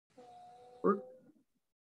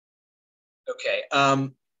Okay.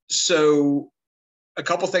 So a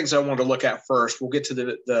couple things I want to look at first. We'll get to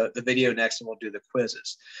the video next, and we'll do the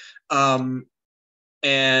quizzes.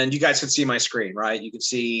 And you guys can see my screen, right? You can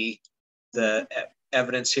see the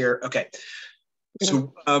evidence here. Okay.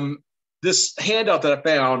 So this handout that I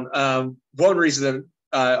found, one reason that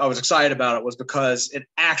I was excited about it was because it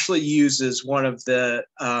actually uses one of the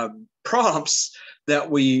prompts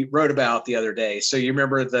that we wrote about the other day. So you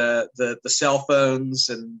remember the cell phones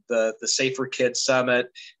and the Safer Kids Summit,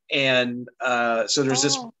 and so there's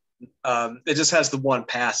this. It just has the one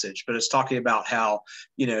passage, but it's talking about how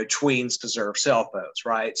tweens deserve cell phones,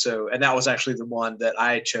 right? So, and that was actually the one that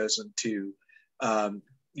I had chosen to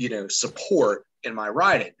support in my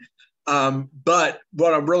writing. But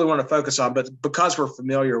what I really want to focus on, but because we're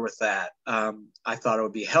familiar with that, I thought it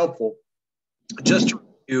would be helpful just to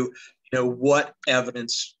review, what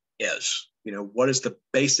evidence is. What is the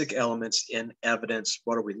basic elements in evidence?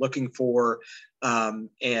 What are we looking for?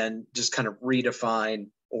 And just kind of redefine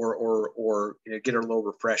or get a little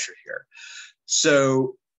refresher here.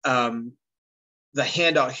 So the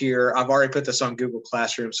handout here, I've already put this on Google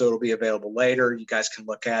Classroom, so it'll be available later. You guys can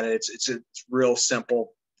look at it. It's real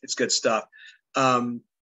simple. It's good stuff.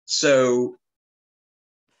 So,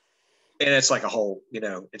 and it's like a whole,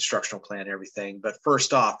 instructional plan and everything. But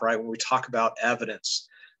first off, right, when we talk about evidence,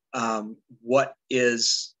 what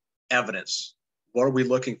is evidence? What are we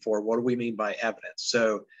looking for? What do we mean by evidence?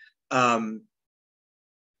 So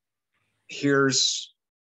here's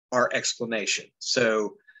our explanation.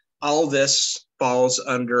 So all of this falls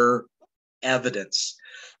under evidence.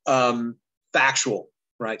 Factual,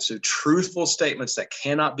 right? So truthful statements that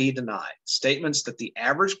cannot be denied, statements that the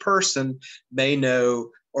average person may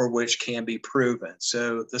know or which can be proven.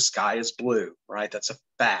 So the sky is blue, right? That's a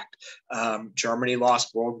fact. Germany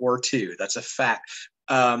lost World War II. That's a fact.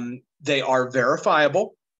 They are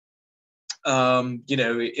verifiable.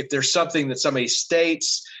 If there's something that somebody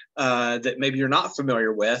states that maybe you're not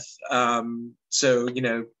familiar with, we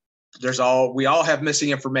all have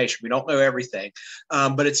missing information. We don't know everything,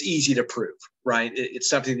 but it's easy to prove, right? It's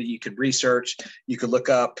something that you can research, you can look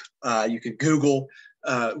up, you can Google,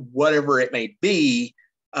 whatever it may be.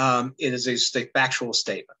 It is a factual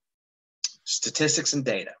statement. Statistics and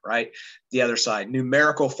data, right? The other side,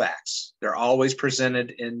 numerical facts. They're always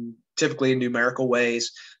presented typically in numerical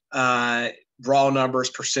ways. Raw numbers,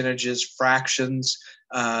 percentages, fractions.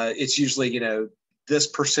 It's usually, this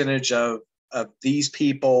percentage of these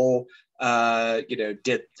people,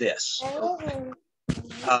 did this.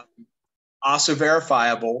 Also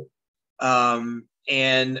verifiable.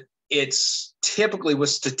 And it's typically with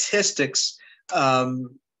statistics,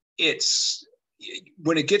 it's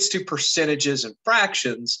when it gets to percentages and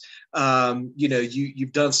fractions,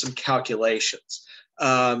 you've done some calculations.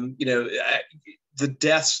 The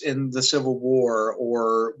deaths in the Civil War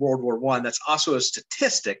or World War I, that's also a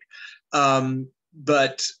statistic.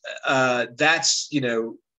 But that's,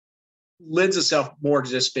 lends itself more to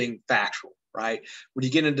just being factual, right? When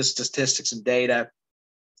you get into statistics and data,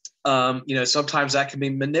 sometimes that can be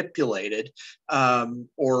manipulated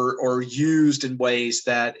or used in ways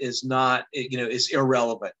that is not, is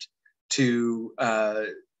irrelevant to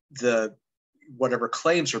the whatever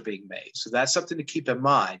claims are being made. So that's something to keep in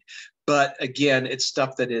mind. But again, it's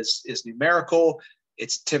stuff that is numerical.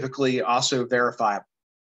 It's typically also verifiable.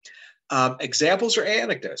 Examples are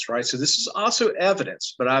anecdotes, right? So this is also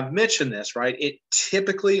evidence, but I've mentioned this, right? It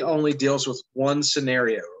typically only deals with one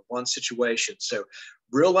scenario or one situation. So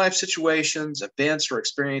real life situations, events, or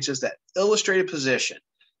experiences that illustrate a position,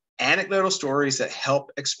 anecdotal stories that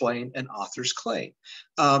help explain an author's claim.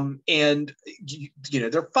 And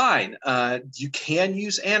they're fine. You can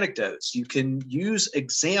use anecdotes, you can use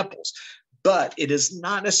examples, but it is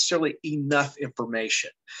not necessarily enough information.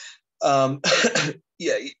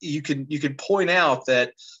 Yeah, you can point out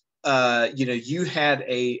that you had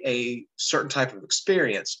a certain type of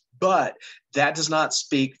experience, but that does not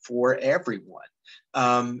speak for everyone.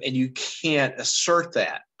 And you can't assert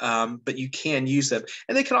that, but you can use them.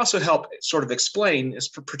 And they can also help sort of explain,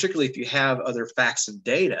 particularly if you have other facts and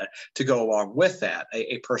data to go along with that,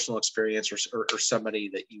 a personal experience or somebody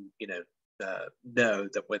that you know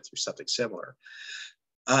that went through something similar.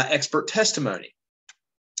 Expert testimony.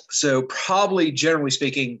 So probably generally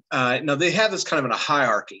speaking, now they have this kind of in a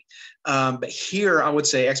hierarchy, but here I would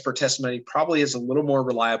say expert testimony probably is a little more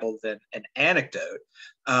reliable than an anecdote.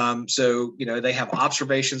 So, they have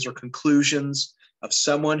observations or conclusions of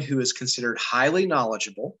someone who is considered highly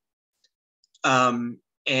knowledgeable.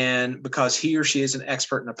 And because he or she is an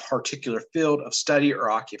expert in a particular field of study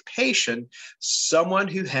or occupation, someone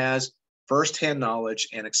who has firsthand knowledge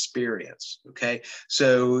and experience. Okay,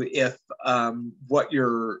 so if what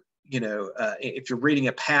you're, if you're reading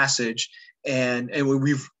a passage, and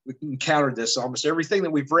we've encountered this, almost everything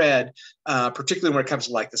that we've read, particularly when it comes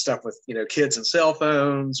to like the stuff with kids and cell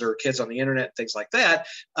phones or kids on the internet, things like that,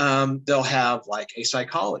 they'll have like a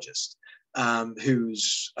psychologist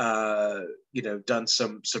who's done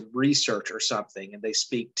some research or something, and they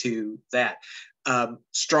speak to that.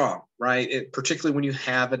 Strong, right? Particularly when you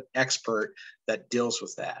have an expert that deals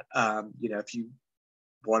with that. If you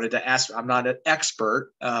wanted to ask, I'm not an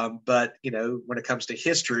expert, but when it comes to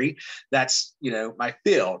history, that's my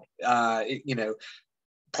field.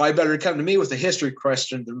 Probably better to come to me with a history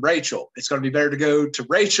question than Rachel. It's going to be better to go to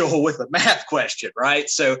Rachel with a math question, right?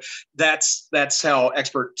 So that's how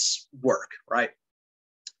experts work, right?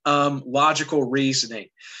 Logical reasoning.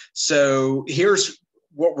 So here's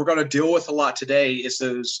what we're going to deal with a lot today is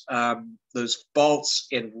those faults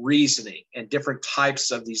in reasoning and different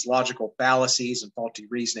types of these logical fallacies and faulty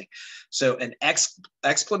reasoning. So an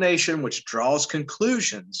explanation which draws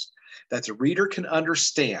conclusions that the reader can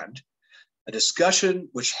understand, a discussion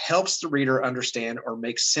which helps the reader understand or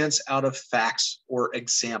make sense out of facts or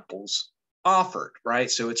examples offered,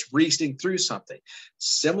 right? So it's reasoning through something.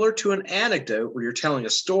 Similar to an anecdote where you're telling a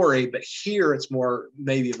story, but here it's more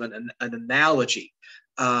maybe of an analogy.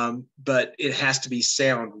 But it has to be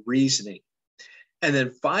sound reasoning. And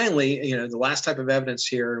then finally, the last type of evidence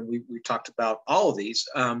here, and we talked about all of these,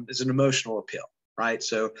 is an emotional appeal, right?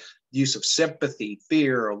 So use of sympathy,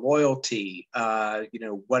 fear, or loyalty,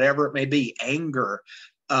 whatever it may be, anger,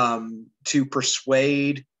 to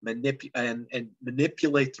persuade, and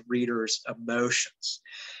manipulate the reader's emotions.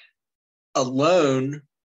 Alone,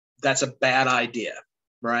 that's a bad idea,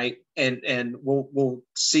 right? And we'll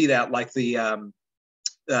see that like the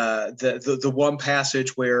one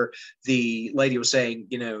passage where the lady was saying,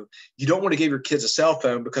 you don't want to give your kids a cell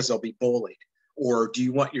phone because they'll be bullied. Or do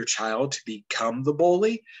you want your child to become the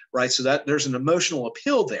bully, right? So that there's an emotional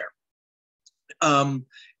appeal there.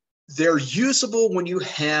 They're usable when you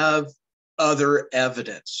have other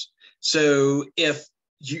evidence. So if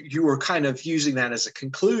you were kind of using that as a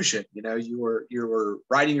conclusion, you were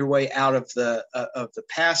writing your way out of the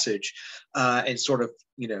passage, and sort of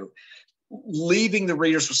leaving the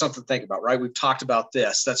readers with something to think about, right? We've talked about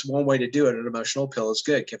this. That's one way to do it. An emotional appeal is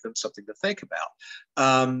good. Give them something to think about.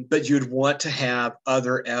 But you'd want to have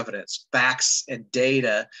other evidence, facts and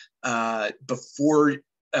data before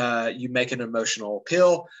you make an emotional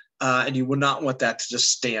appeal. And you would not want that to just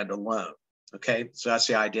stand alone. Okay, so that's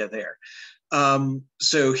the idea there.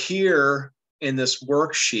 So here in this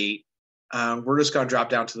worksheet, we're just going to drop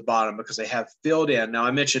down to the bottom because they have filled in. Now,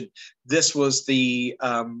 I mentioned this was the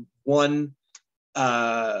one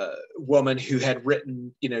woman who had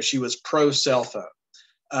written, she was pro cell phone.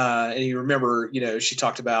 And you remember, she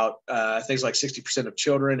talked about things like 60% of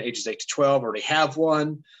children ages 8 to 12 already have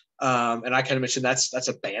one. And I kind of mentioned that's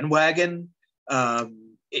a bandwagon.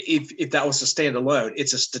 If that was to stand alone,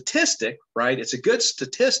 it's a statistic, right? It's a good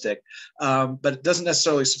statistic, but it doesn't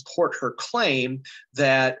necessarily support her claim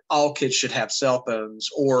that all kids should have cell phones,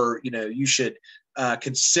 or you should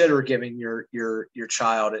consider giving your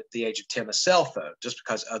child at the age of 10 a cell phone just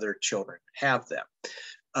because other children have them.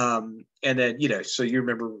 And then so you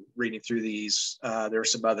remember reading through these. There are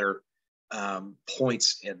some other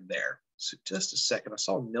points in there. So just a second, I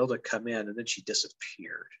saw Nilda come in and then she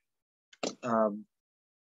disappeared.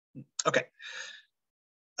 Okay.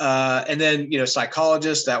 And then,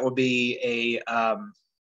 psychologist, that would be a,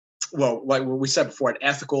 well, like we said before, an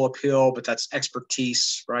ethical appeal, but that's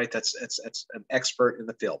expertise, right? That's an expert in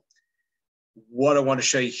the field. What I want to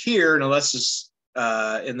show you here, now this is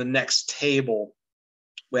in the next table,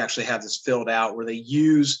 we actually have this filled out where they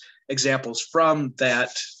use examples from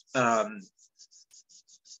that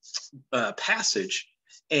passage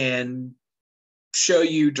and show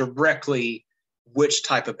you directly which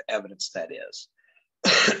type of evidence that is.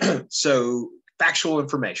 So factual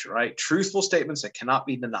information, right? Truthful statements that cannot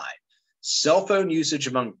be denied. Cell phone usage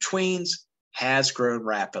among tweens has grown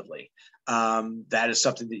rapidly. That is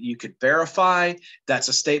something that you could verify. That's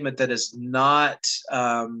a statement that is not,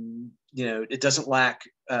 it doesn't lack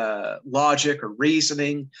logic or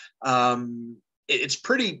reasoning. It's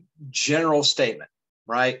pretty general statement,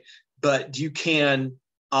 right? But you can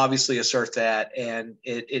obviously assert that, and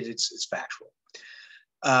it's factual.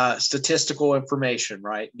 Statistical information,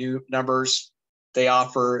 right? New numbers, they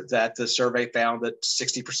offer that the survey found that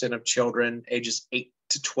 60% of children ages 8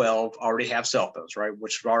 to 12 already have cell phones, right?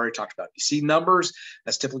 Which we've already talked about. You see numbers,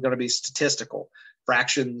 that's typically going to be statistical,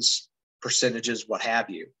 fractions, percentages, what have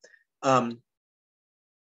you.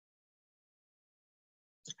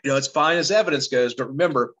 It's fine as evidence goes, but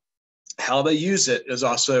remember, how they use it is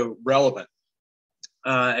also relevant.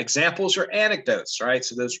 Examples are anecdotes, right?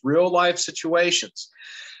 So those real life situations,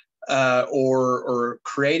 or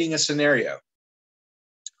creating a scenario.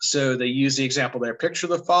 So they use the example there. Picture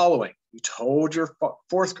the following. You told your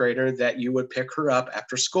fourth grader that you would pick her up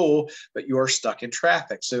after school, but you are stuck in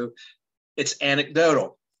traffic. So it's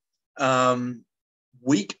anecdotal.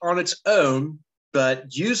 Weak on its own,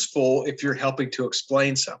 but useful if you're helping to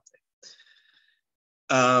explain something.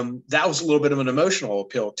 That was a little bit of an emotional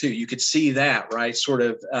appeal too. You could see that, right? Sort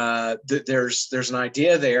of, there's an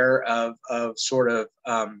idea there of sort of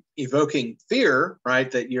evoking fear,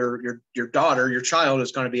 right? That your daughter, your child,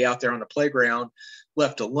 is going to be out there on the playground,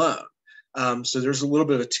 left alone. So there's a little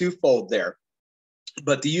bit of a twofold there.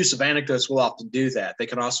 But the use of anecdotes will often do that. They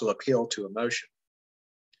can also appeal to emotion.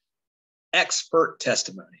 Expert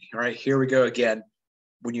testimony. All right, here we go again.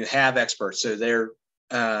 When you have experts, so they're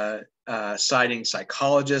citing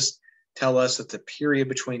psychologists, tell us that the period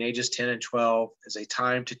between ages 10 and 12 is a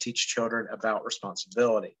time to teach children about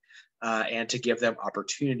responsibility and to give them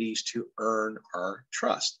opportunities to earn our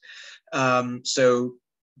trust. So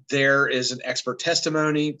there is an expert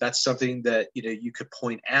testimony. That's something that you could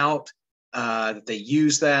point out that they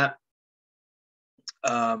use that.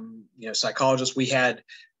 Psychologists, we had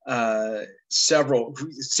several.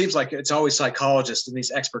 It seems like it's always psychologists in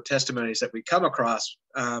these expert testimonies that we come across.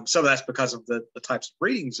 Some of that's because of the types of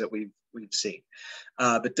readings that we've seen.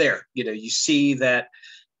 But there, you see that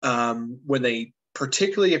when they,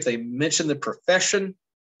 particularly if they mention the profession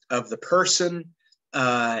of the person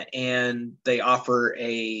and they offer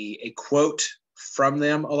a quote from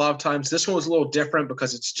them, a lot of times. This one was a little different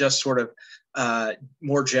because it's just sort of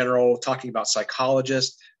more general, talking about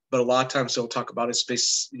psychologists. But a lot of times they'll talk about a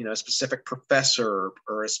specific professor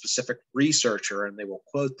or a specific researcher, and they will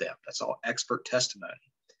quote them. That's all expert testimony.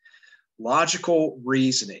 Logical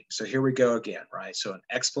reasoning. So here we go again, right? So an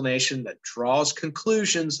explanation that draws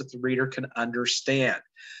conclusions that the reader can understand,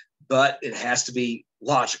 but it has to be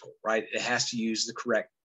logical, right? It has to use the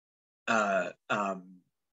correct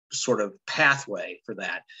sort of pathway for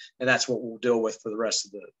that. And that's what we'll deal with for the rest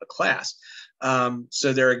of the class.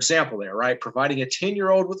 So their example there, right? Providing a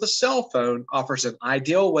 10-year-old with a cell phone offers an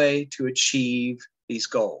ideal way to achieve these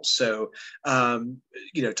goals. So,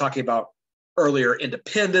 talking about earlier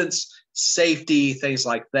independence, safety, things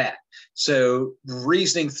like that. So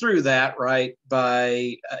reasoning through that, right,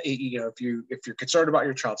 by, if you're concerned about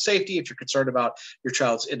your child's safety, if you're concerned about your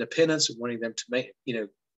child's independence and wanting them to make,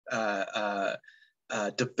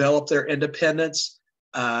 develop their independence,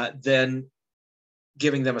 then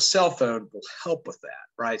giving them a cell phone will help with that,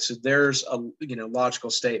 right? So there's a logical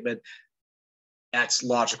statement. That's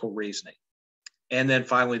logical reasoning. And then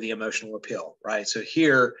finally, the emotional appeal, right? So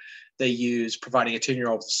here they use providing a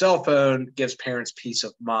 10-year-old with a cell phone gives parents peace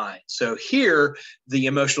of mind. So here the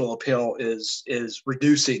emotional appeal is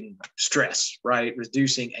reducing stress, right?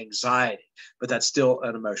 Reducing anxiety, but that's still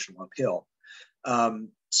an emotional appeal.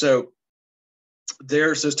 So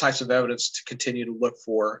there's those types of evidence to continue to look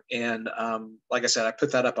for. And like I said, I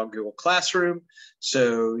put that up on Google Classroom,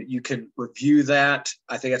 so you can review that.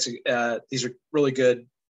 I think these are really good,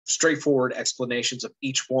 straightforward explanations of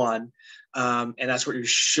each one. And that's what you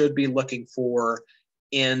should be looking for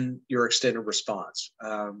in your extended response.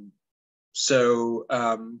 So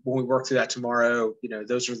when we work through that tomorrow,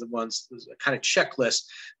 those are the ones, kind of checklist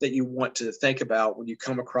that you want to think about when you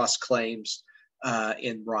come across claims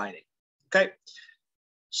in writing. Okay,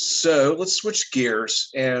 so let's switch gears,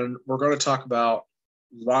 and we're going to talk about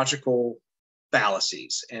logical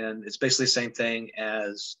fallacies, and it's basically the same thing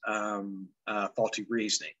as faulty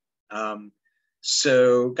reasoning.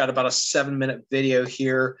 So got about a 7-minute video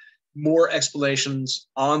here, more explanations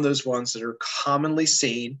on those ones that are commonly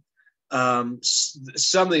seen.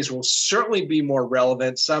 Some of these will certainly be more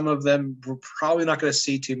relevant. Some of them we're probably not going to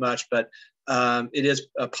see too much, but it is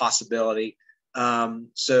a possibility.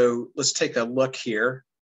 So let's take a look here.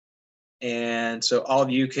 And so all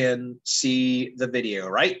of you can see the video,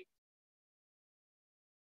 right?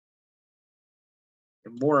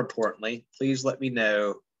 And more importantly, please let me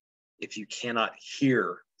know if you cannot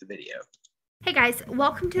hear the video. Hey guys,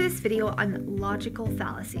 welcome to this video on logical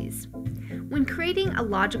fallacies. When creating a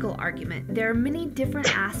logical argument, there are many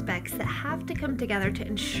different aspects that have to come together to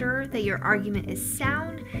ensure that your argument is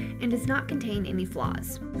sound and does not contain any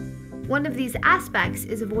flaws. One of these aspects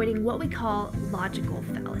is avoiding what we call logical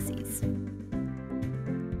fallacies.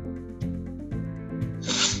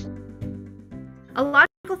 A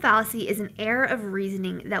logical fallacy is an error of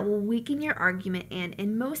reasoning that will weaken your argument and,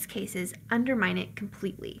 in most cases, undermine it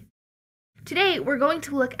completely. Today, we're going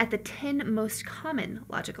to look at the 10 most common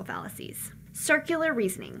logical fallacies. Circular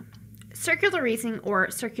reasoning. Circular reasoning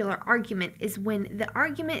or circular argument is when the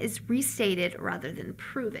argument is restated rather than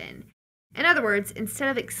proven. In other words, instead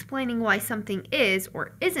of explaining why something is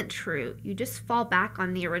or isn't true, you just fall back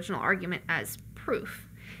on the original argument as proof.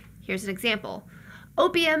 Here's an example.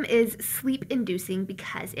 Opium is sleep-inducing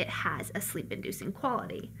because it has a sleep-inducing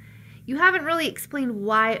quality. You haven't really explained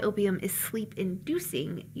why opium is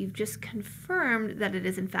sleep-inducing, you've just confirmed that it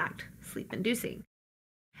is in fact sleep-inducing.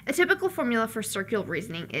 A typical formula for circular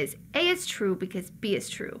reasoning is A is true because B is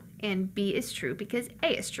true, and B is true because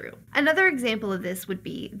A is true. Another example of this would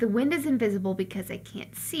be, the wind is invisible because I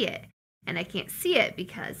can't see it, and I can't see it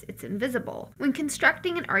because it's invisible. When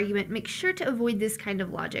constructing an argument, make sure to avoid this kind of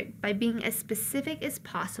logic by being as specific as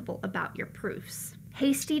possible about your proofs.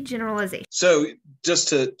 Hasty generalization. So just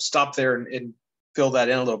to stop there and fill that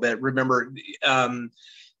in a little bit, remember, a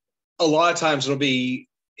lot of times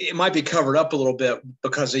it might be covered up a little bit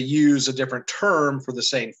because they use a different term for the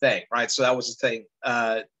same thing, right? So that was the thing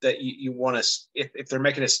that you want to, if they're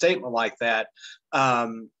making a statement like that,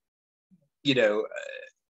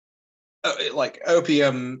 like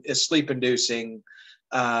opium is sleep-inducing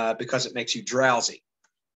because it makes you drowsy.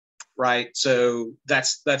 Right. So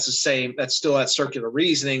that's the same. That's still that circular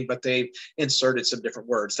reasoning, but they've inserted some different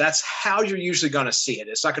words. That's how you're usually going to see it.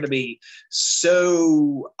 It's not going to be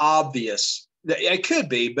so obvious. It could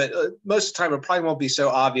be, but most of the time it probably won't be so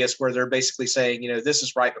obvious where they're basically saying, this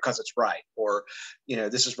is right because it's right, or,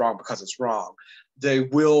 this is wrong because it's wrong. They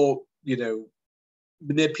will,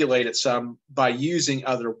 manipulate it some by using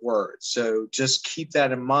other words. So just keep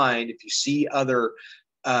that in mind. If you see other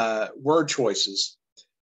word choices,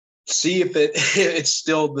 see if it's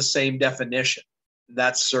still the same definition.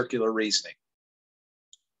 That's circular reasoning.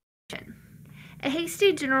 A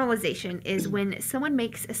hasty generalization is when someone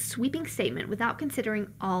makes a sweeping statement without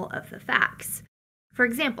considering all of the facts. For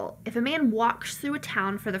example, if a man walks through a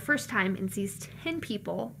town for the first time and sees 10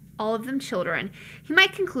 people, all of them children, he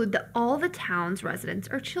might conclude that all the town's residents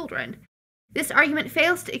are children. This argument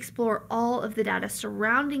fails to explore all of the data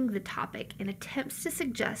surrounding the topic and attempts to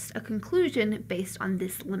suggest a conclusion based on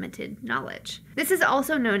this limited knowledge. This is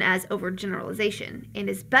also known as overgeneralization and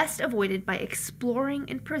is best avoided by exploring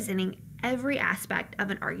and presenting every aspect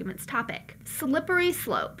of an argument's topic. Slippery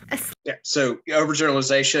slope. So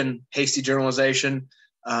overgeneralization, hasty generalization,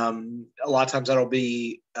 a lot of times that'll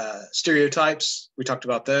be stereotypes. We talked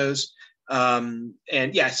about those. So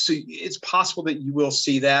it's possible that you will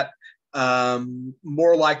see that.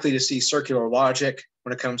 More likely to see circular logic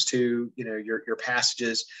when it comes to your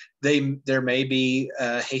passages. There may be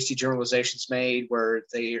hasty generalizations made where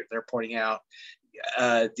they're pointing out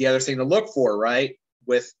the other thing to look for, right,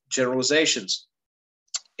 with generalizations,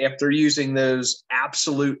 if they're using those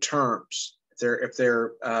absolute terms, if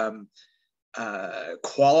they're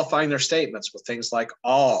qualifying their statements with things like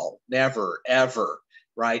all, never, ever,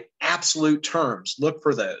 right, absolute terms, look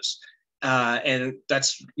for those. And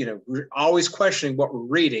that's, we're always questioning what we're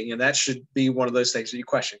reading. And that should be one of those things that you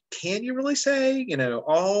question. Can you really say,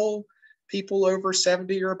 all people over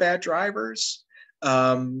 70 are bad drivers?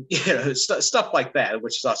 Stuff like that,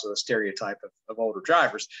 which is also a stereotype of older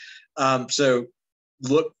drivers. So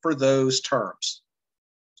look for those terms.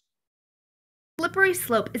 Slippery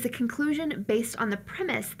slope is a conclusion based on the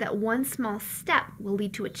premise that one small step will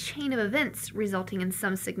lead to a chain of events resulting in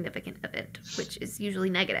some significant event, which is usually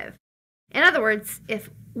negative. In other words, if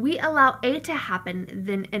we allow A to happen,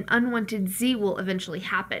 then an unwanted Z will eventually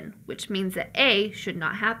happen, which means that A should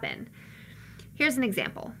not happen. Here's an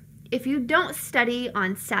example. If you don't study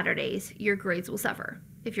on Saturdays, your grades will suffer.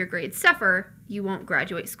 If your grades suffer, you won't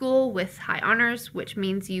graduate school with high honors, which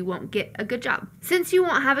means you won't get a good job. Since you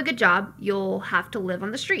won't have a good job, you'll have to live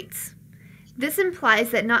on the streets. This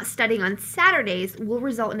implies that not studying on Saturdays will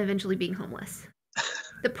result in eventually being homeless.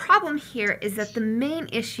 The problem here is that the main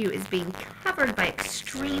issue is being covered by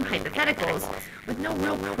extreme hypotheticals with no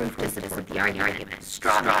real proof to support the argument.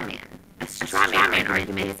 Straw man. A straw man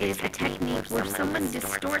argument is a technique where someone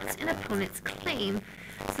distorts an opponent's claim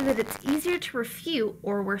so that it's easier to refute,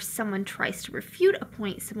 or where someone tries to refute a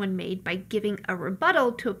point someone made by giving a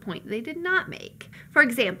rebuttal to a point they did not make. For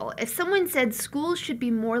example, if someone said schools should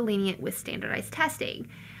be more lenient with standardized testing,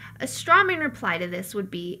 a straw man reply to this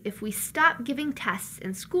would be, if we stop giving tests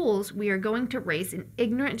in schools, we are going to raise an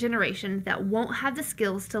ignorant generation that won't have the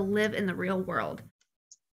skills to live in the real world.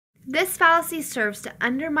 This fallacy serves to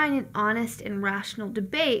undermine an honest and rational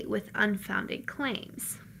debate with unfounded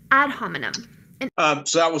claims. Ad hominem.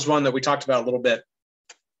 So that was one that we talked about a little bit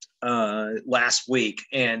last week.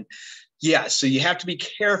 And Yeah, so you have to be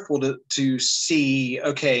careful to see,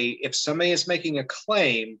 okay, if somebody is making a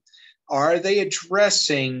claim, are they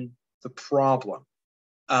addressing the problem?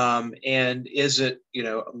 And is it,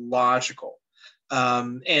 logical?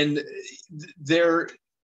 And they're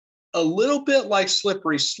a little bit like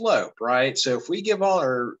slippery slope, right? So if we give all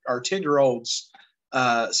our 10-year-olds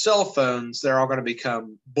cell phones, they're all going to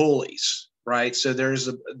become bullies, right? So there's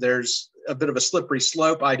a bit of a slippery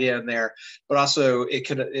slope idea in there, but also it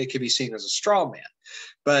could be seen as a straw man.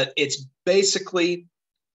 But it's basically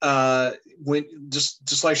when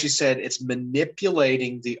just like she said, it's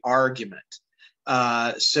manipulating the argument.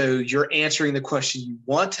 So you're answering the question you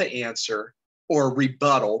want to answer or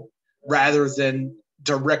rebuttal rather than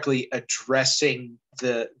directly addressing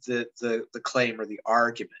the claim or the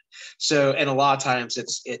argument. So, and a lot of times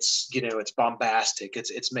it's bombastic.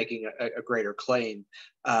 It's making a greater claim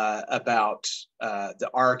about the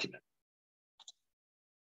argument.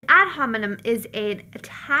 Ad hominem is an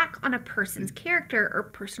attack on a person's character or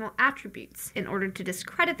personal attributes in order to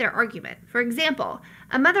discredit their argument. For example,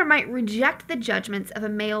 a mother might reject the judgments of a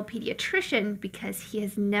male pediatrician because he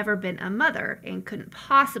has never been a mother and couldn't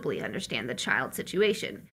possibly understand the child's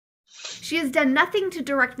situation. She has done nothing to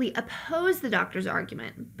directly oppose the doctor's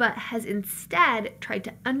argument, but has instead tried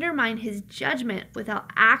to undermine his judgment without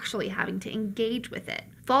actually having to engage with it.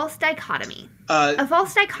 False dichotomy. A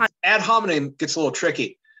false dichotomy. Ad hominem gets a little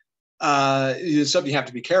tricky. It's something you have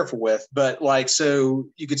to be careful with, but so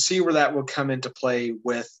you could see where that would come into play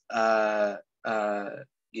with, the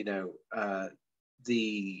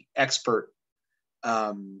expert,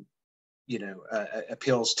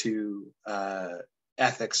 appeals to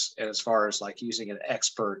ethics as far as using an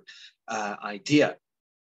expert idea.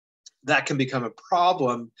 That can become a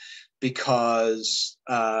problem because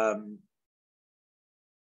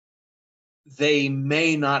they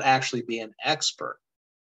may not actually be an expert.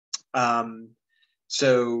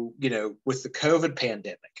 So, with the COVID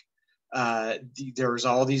pandemic, there was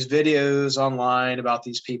all these videos online about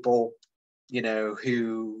these people,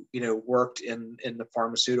 who, worked in the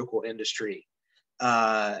pharmaceutical industry,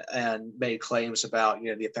 and made claims about,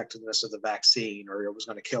 the effectiveness of the vaccine, or it was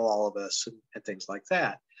going to kill all of us and things like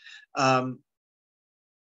that.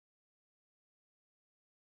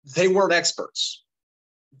 They weren't experts.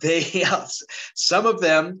 Some of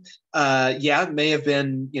them, may have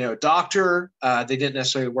been, a doctor. They didn't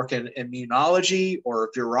necessarily work in immunology or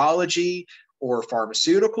virology or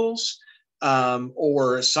pharmaceuticals.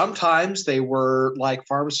 Or sometimes they were like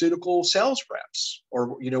pharmaceutical sales reps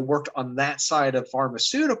or, worked on that side of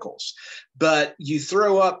pharmaceuticals. But you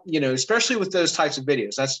throw up, especially with those types of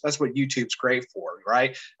videos, that's what YouTube's great for,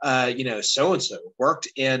 right? So-and-so worked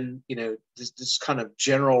in, this kind of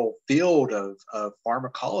general field of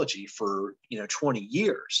pharmacology for, 20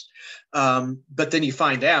 years. But then you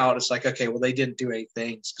find out it's like, okay, well, they didn't do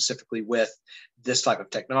anything specifically with this type of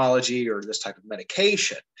technology or this type of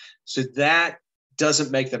medication. So that doesn't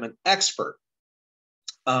make them an expert,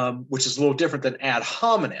 which is a little different than ad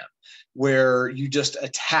hominem, where you just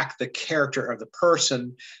attack the character of the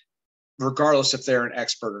person, regardless if they're an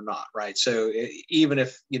expert or not, right? So even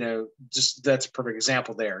if, just that's a perfect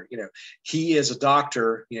example there, he is a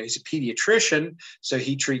doctor, he's a pediatrician, so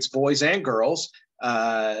he treats boys and girls.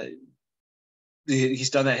 He's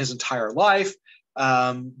done that his entire life.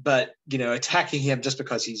 But attacking him just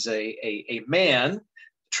because he's a man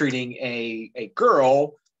treating a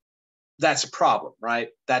girl, that's a problem, right?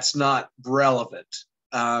 That's not relevant.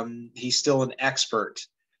 He's still an expert.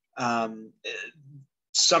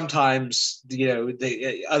 Sometimes,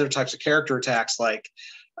 the other types of character attacks,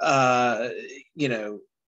 the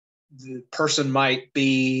person might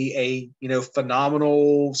be a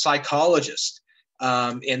phenomenal psychologist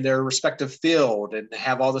in their respective field and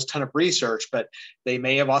have all this ton of research, but they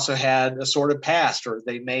may have also had a sordid past, or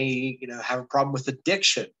they may, have a problem with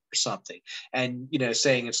addiction or something. And,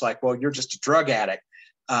 saying it's like, well, you're just a drug addict.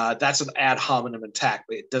 That's an ad hominem attack,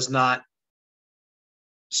 but it does not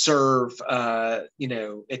serve,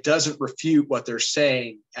 it doesn't refute what they're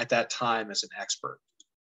saying at that time as an expert.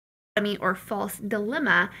 Or false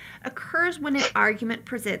dilemma occurs when an argument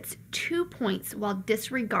presents 2 points while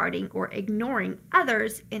disregarding or ignoring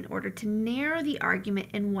others in order to narrow the argument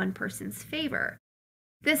in one person's favor.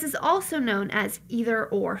 This is also known as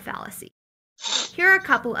either-or fallacy. Here are a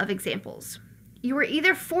couple of examples. You were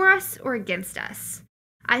either for us or against us.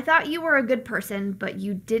 I thought you were a good person, but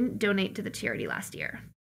you didn't donate to the charity last year.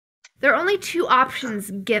 There are only 2 options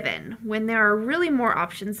given when there are really more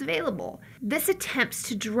options available. This attempts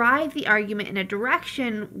to drive the argument in a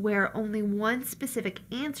direction where only one specific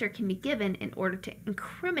answer can be given in order to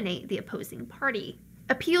incriminate the opposing party.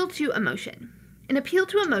 Appeal to emotion. An appeal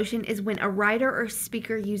to emotion is when a writer or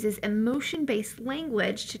speaker uses emotion-based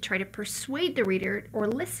language to try to persuade the reader or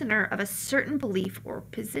listener of a certain belief or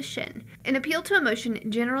position. An appeal to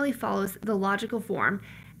emotion generally follows the logical form,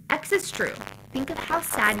 X is true. Think of how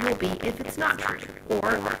sad you'll be if it's not true.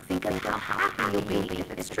 Or think of how happy you'll be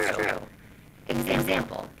if it's true.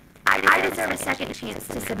 Example. I deserve a second chance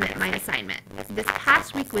to submit my assignment. This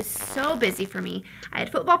past week was so busy for me. I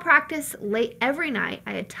had football practice late every night.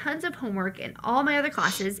 I had tons of homework in all my other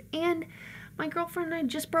classes, and my girlfriend and I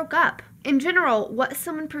just broke up. In general, what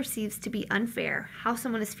someone perceives to be unfair, how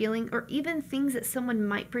someone is feeling, or even things that someone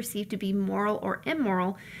might perceive to be moral or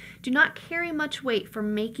immoral do not carry much weight for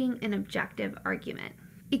making an objective argument.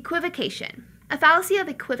 Equivocation. A fallacy of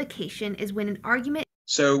equivocation is when an argument...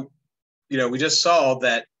 So, we just saw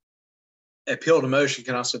that appeal to emotion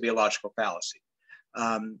can also be a logical fallacy.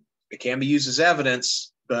 It can be used as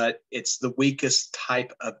evidence, but it's the weakest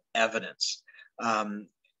type of evidence. And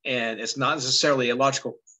it's not necessarily a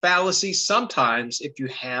logical fallacy sometimes if you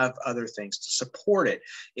have other things to support it.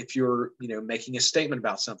 If you're, making a statement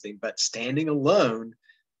about something, but standing alone,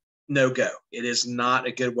 no go. It is not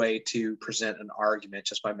a good way to present an argument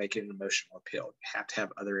just by making an emotional appeal. You have to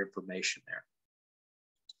have other information there.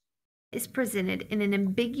 Is presented in an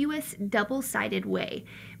ambiguous, double-sided way,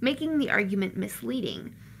 making the argument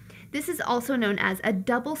misleading. This is also known as a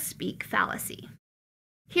double-speak fallacy.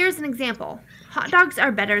 Here's an example. Hot dogs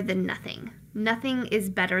are better than nothing. Nothing is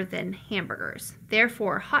better than hamburgers.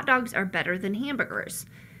 Therefore, hot dogs are better than hamburgers.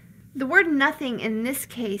 The word nothing in this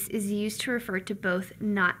case is used to refer to both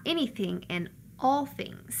not anything and all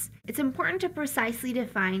things. It's important to precisely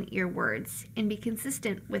define your words and be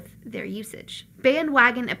consistent with their usage.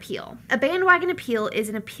 Bandwagon appeal. A bandwagon appeal is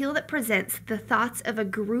an appeal that presents the thoughts of a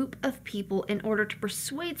group of people in order to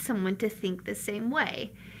persuade someone to think the same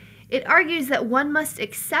way. It argues that one must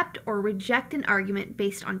accept or reject an argument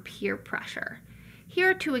based on peer pressure. Here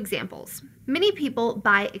are two examples. Many people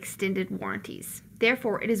buy extended warranties.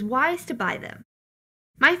 Therefore, it is wise to buy them.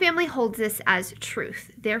 My family holds this as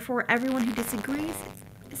truth. Therefore, everyone who disagrees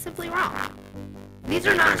is simply wrong. These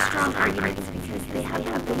are not strong arguments because they have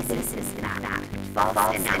no basis in fact.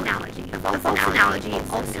 False analogy. A false analogy,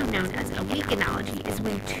 also known as a weak analogy, is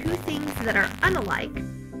when two things that are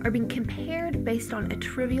unalike are being compared based on a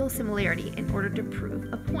trivial similarity in order to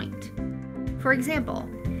prove a point. For example,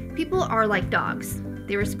 people are like dogs.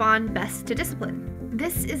 They respond best to discipline.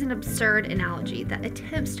 This is an absurd analogy that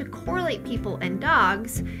attempts to correlate people and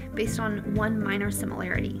dogs based on one minor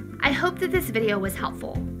similarity. I hope that this video was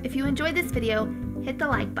helpful. If you enjoyed this video, hit the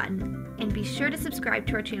like button and be sure to subscribe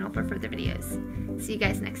to our channel for further videos. See you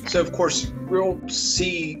guys next time. So of course, we'll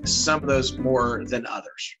see some of those more than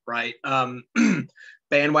others, right?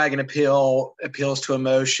 Bandwagon appeal, appeals to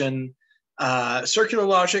emotion, circular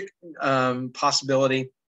logic,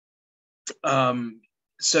 possibility.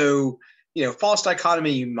 False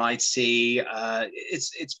dichotomy you might see.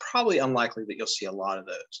 It's probably unlikely that you'll see a lot of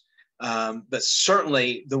those. But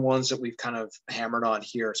certainly the ones that we've kind of hammered on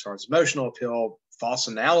here as far as emotional appeal, false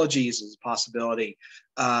analogies is a possibility.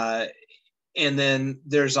 And then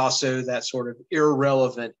there's also that sort of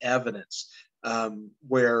irrelevant evidence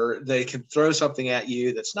where they can throw something at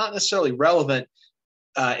you that's not necessarily relevant.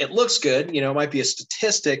 It looks good, it might be a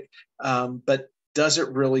statistic, but does it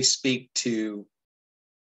really speak to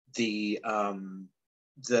the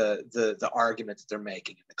argument that they're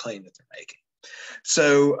making and the claim that they're making?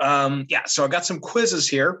 So so I got some quizzes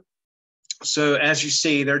here. So as you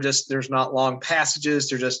see, there's not long passages.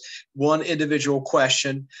 They're just one individual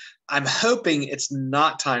question. I'm hoping it's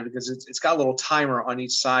not timed because it's got a little timer on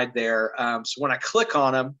each side there. So when I click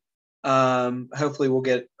on them, hopefully we'll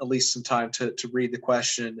get at least some time to read the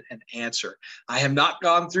question and answer. I have not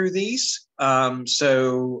gone through these,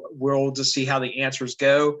 so we'll just see how the answers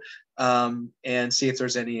go and see if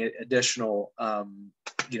there's any additional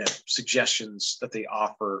suggestions that they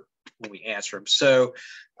offer when we answer them. So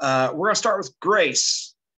we're going to start with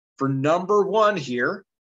Grace for number 1 here.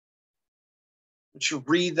 Would you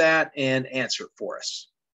read that and answer it for us?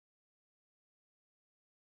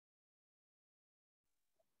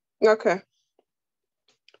 Okay.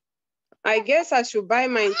 I guess I should buy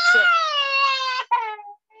my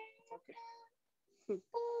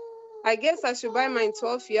I guess I should buy my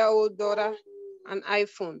 12-year-old daughter an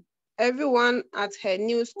iPhone. Everyone at her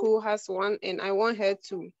new school has one, and I want her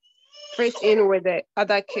to fit in with the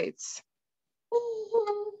other kids.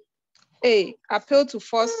 A, appeal to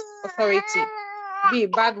force authority. B,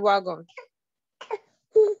 bandwagon.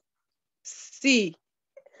 C,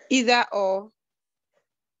 either or.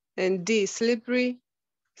 And D, slippery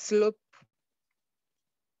slope.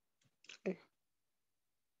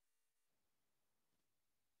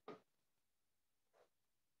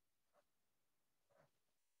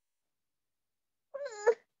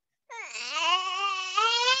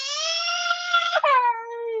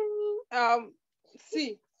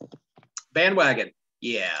 C. Bandwagon.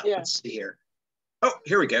 Yeah, Yeah. let's see here. Oh,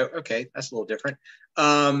 here we go. Okay, that's a little different.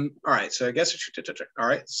 All right, so I guess all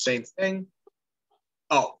right, same thing.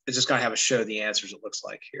 Oh, it's just gonna have us show the answers, it looks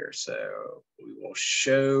like here. So we will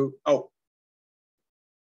show, oh,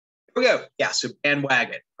 here we go. Yeah, so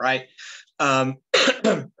bandwagon, right? Okay,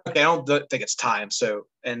 I don't think it's time. So,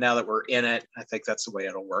 and now that we're in it, I think that's the way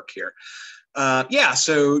it'll work here. Yeah,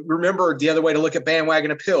 so remember, the other way to look at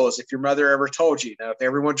bandwagon appeal is if your mother ever told you, if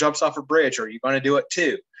everyone jumps off a bridge, are you going to do it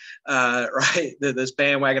too? Right? Those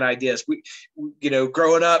bandwagon ideas. We,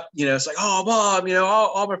 growing up, it's like, oh, mom,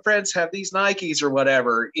 all my friends have these Nikes or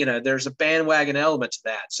whatever. There's a bandwagon element to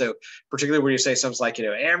that. So particularly when you say something like,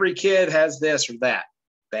 every kid has this or that,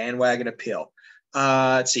 bandwagon appeal.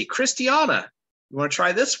 Let's see, Christiana, you want to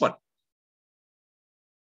try this one?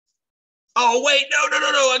 Oh, wait, no.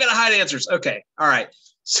 I got to hide answers. Okay. All right.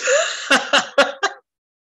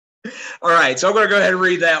 All right. So I'm going to go ahead and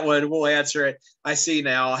read that one. We'll answer it. I see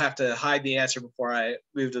now. I'll have to hide the answer before I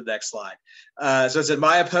move to the next slide. So it said,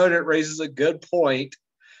 my opponent raises a good point,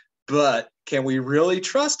 but can we really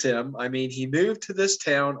trust him? I mean, he moved to this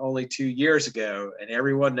town only 2 years ago, and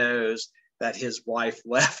everyone knows that his wife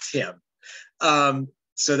left him.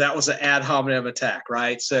 So that was an ad hominem attack,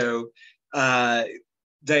 right? So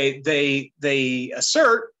they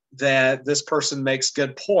assert that this person makes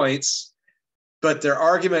good points, but their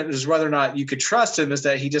argument is whether or not you could trust him is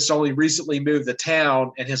that he just only recently moved the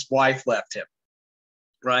town and his wife left him,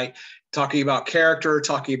 right? Talking about character,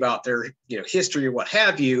 talking about their history or what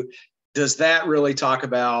have you. Does that really talk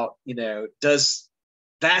about, does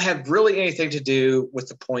that have really anything to do with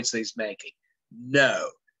the points that he's making? No.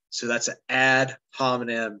 So that's an ad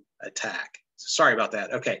hominem attack. Sorry about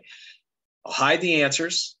that. Okay. I'll hide the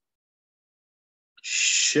answers.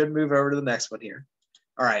 Should move over to the next one here.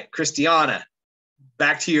 All right, Christiana,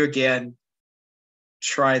 back to you again.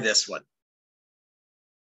 Try this one.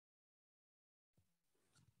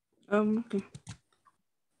 Okay.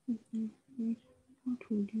 What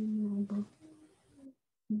would you know about?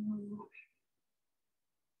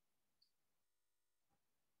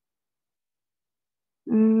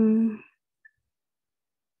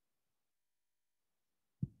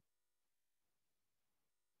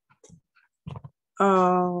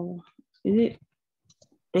 Is it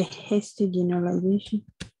a hasty generalization?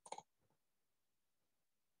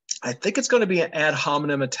 I think it's going to be an ad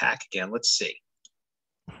hominem attack again. Let's see.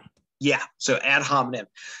 Yeah, so ad hominem.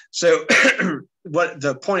 So what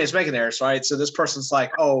the point is making there is, right, so this person's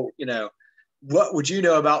like, oh, what would you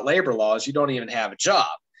know about labor laws? You don't even have a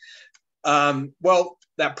job. Well,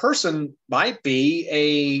 that person might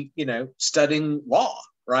be studying law,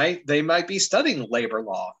 right? They might be studying labor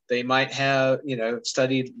law. They might have,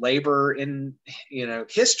 studied labor in,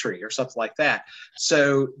 history or something like that.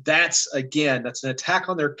 So that's an attack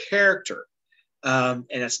on their character. And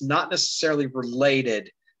it's not necessarily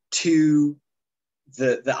related to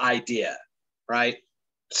the idea, right?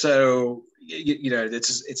 So,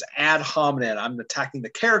 it's ad hominem. I'm attacking the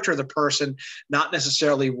character of the person, not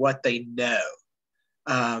necessarily what they know,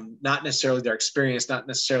 not necessarily their experience, not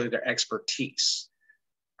necessarily their expertise.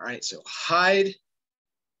 All right, so hide.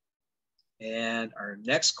 And our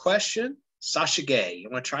next question, Sasha Gay, you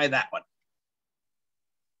want to try that one?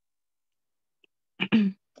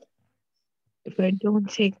 If I don't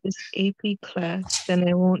take this AP class, then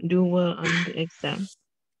I won't do well on the exam.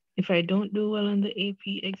 If I don't do well on the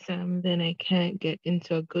AP exam, then I can't get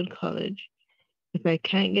into a good college. If I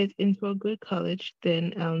can't get into a good college,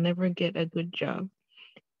 then I'll never get a good job.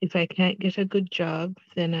 If I can't get a good job,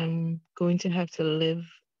 then I'm going to have to live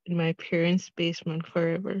in my parents' basement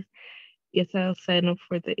forever. Yes, I'll sign up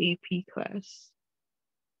for the AP class.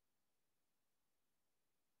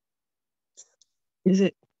 Is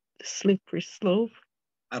it slippery slope?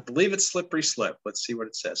 I believe it's slippery slope. Let's see what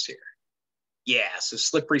it says here. Yeah, so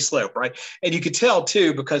slippery slope, right? And you could tell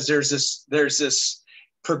too, because there's this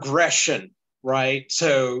progression, right?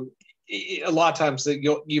 So a lot of times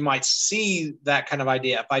you might see that kind of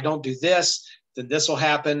idea. If I don't do this, then this will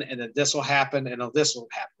happen, and then this will happen, and then this will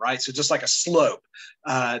happen, right? So just like a slope,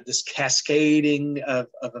 this cascading of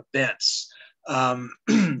events. And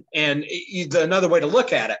another way to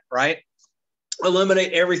look at it, right?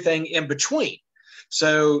 Eliminate everything in between.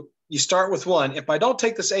 So you start with one. If I don't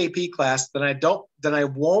take this AP class, then I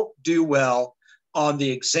won't do well on the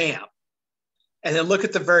exam. And then look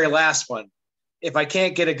at the very last one. If I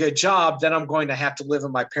can't get a good job, then I'm going to have to live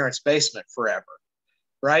in my parents' basement forever.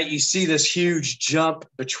 right? You see this huge jump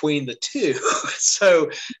between the two.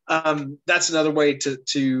 So that's another way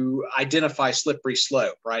to identify slippery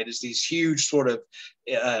slope, right? Is these huge sort of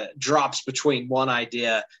drops between one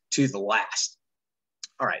idea to the last.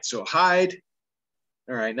 All right, so hide.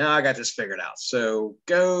 All right, now I got this figured out. So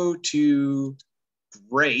go to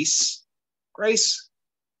Grace. Grace,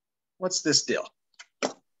 what's this deal?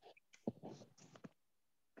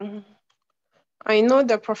 I know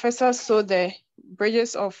the professor saw the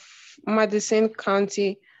bridges of Madison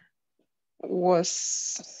County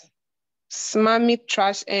was smarmy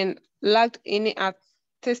trash and lacked any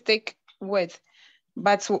artistic worth,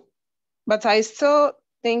 but I still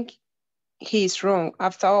think he's wrong.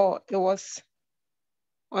 After all, it was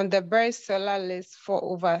on the bestseller list for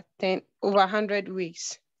over 100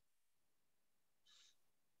 weeks.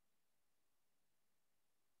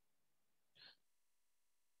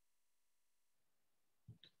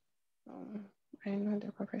 I know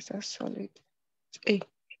the professor saw it. Hey.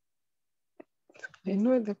 I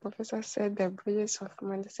know the professor said the bridges of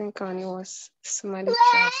Madison County was smarmy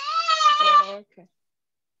trash. Oh, okay.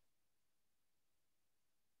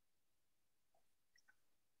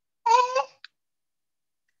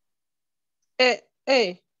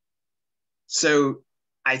 Hey. So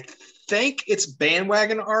I think it's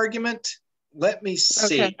bandwagon argument. Let me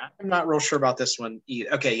see. Okay. I'm not real sure about this one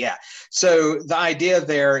either. Okay, yeah. So the idea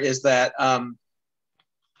there is that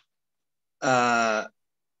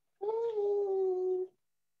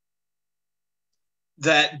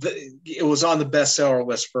it was on the bestseller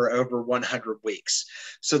list for over 100 weeks.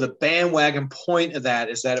 So the bandwagon point of that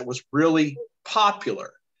is that it was really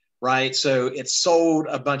popular, right? So it sold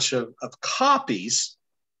a bunch of copies.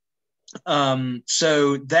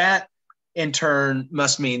 So that in turn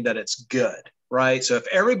must mean that it's good, right? So if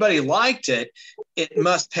everybody liked it, it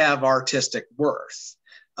must have artistic worth.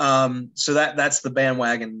 So that's the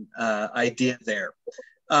bandwagon idea there.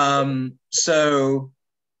 So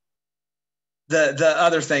the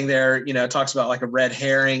other thing there, you know, talks about like a red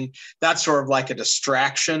herring. That's sort of like a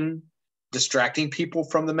distracting people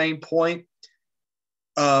from the main point.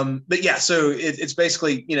 But yeah, so it's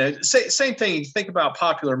basically, you know, same thing. You think about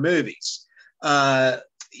popular movies.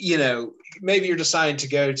 You know, maybe you're deciding to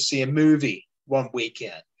go to see a movie one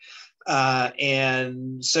weekend.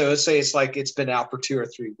 And so let's say it's been out for 2 or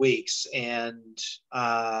 3 weeks, and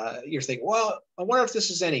you're thinking, well, I wonder if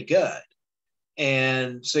this is any good.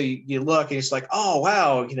 And so you look and it's like, oh,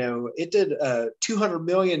 wow, you know, it did 200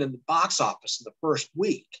 million in the box office in the first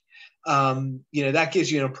week. You know, that gives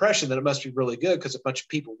you an impression that it must be really good because a bunch of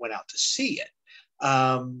people went out to see it.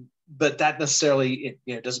 But that necessarily,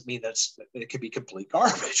 doesn't mean that it could be complete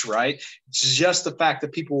garbage, right? It's just the fact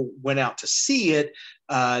that people went out to see it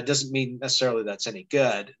doesn't mean necessarily that's any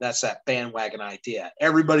good. That's that bandwagon idea.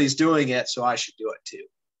 Everybody's doing it, so I should do it too.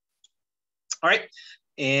 All right.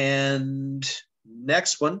 And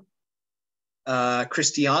next one,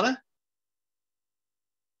 Christiana.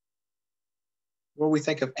 What do we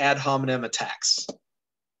think of ad hominem attacks?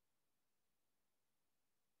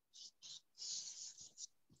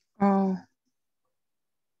 Oh.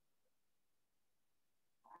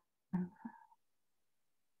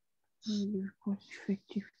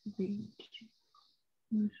 Effective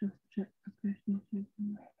use of the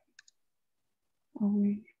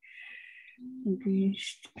always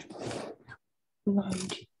against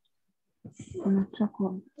blood an attack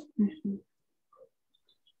on business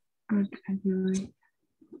and agree.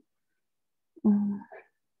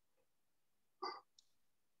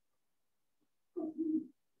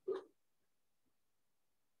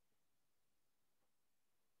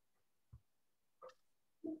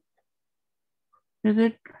 Is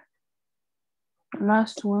it the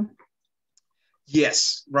last one?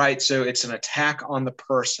 Yes, right. So it's an attack on the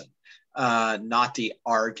person, not the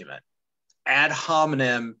argument. Ad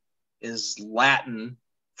hominem is Latin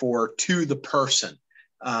for to the person.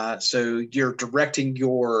 So you're directing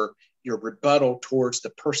your rebuttal towards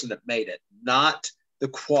the person that made it, not the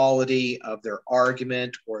quality of their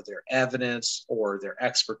argument or their evidence or their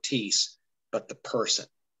expertise, but the person.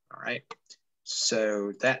 All right.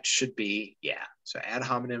 So that should be, yeah. So ad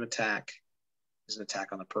hominem attack is an attack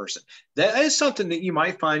on the person. That is something that you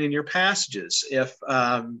might find in your passages if,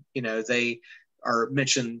 they are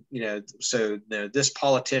mentioned, so this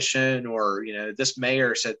politician or, this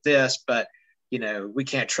mayor said this, but, we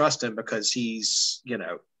can't trust him because he's,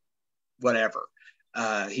 whatever.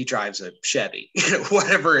 He drives a Chevy,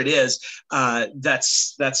 whatever it is.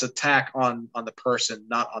 That's attack on the person,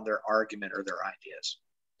 not on their argument or their ideas.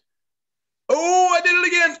 Oh, I did it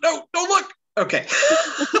again. No, don't look. Okay.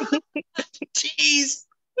 Jeez.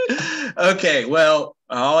 Okay, well,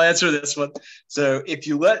 I'll answer this one. So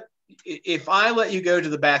if I let you go to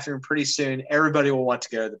the bathroom pretty soon, everybody will want to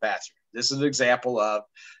go to the bathroom. This is an example of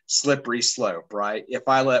slippery slope, right? If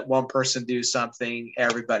I let one person do something,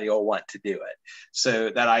 everybody will want to do it. So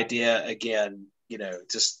that idea, again,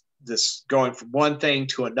 just this going from one thing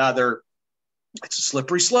to another, it's a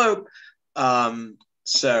slippery slope.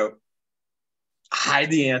 So hide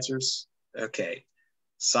the answers. Okay.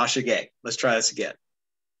 Sasha Gay, let's try this again.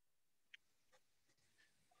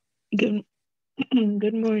 Good,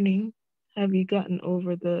 good morning. Have you gotten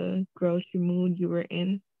over the grouchy mood you were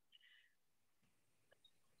in?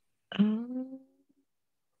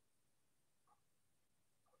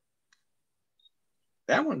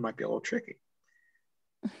 That one might be a little tricky.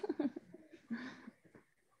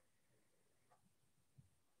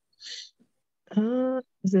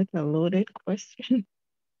 Is it a loaded question?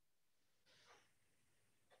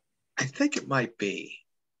 I think it might be.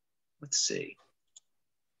 Let's see.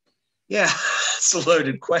 Yeah, it's a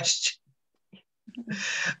loaded question.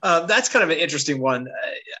 That's kind of an interesting one.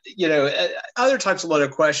 Other types of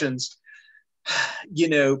loaded questions,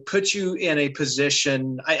 put you in a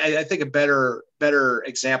position. I think a better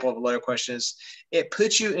example of a loaded question is it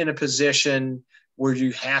puts you in a position where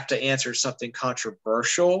you have to answer something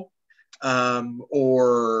controversial,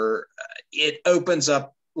 or it opens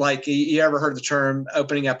up. Like, you ever heard the term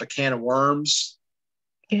opening up a can of worms?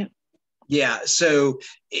 Yeah. Yeah. So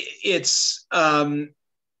it's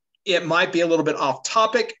it might be a little bit off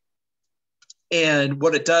topic. And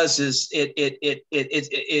what it does is it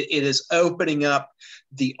is opening up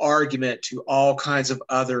the argument to all kinds of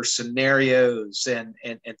other scenarios and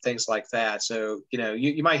things like that. So,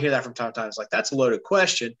 you might hear that from time to time. It's like, that's a loaded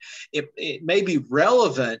question. It may be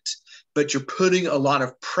relevant, but you're putting a lot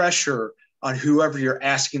of pressure on whoever you're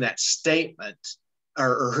asking that statement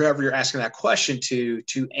or whoever you're asking that question to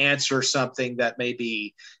answer something that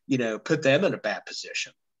maybe, put them in a bad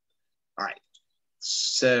position. All right.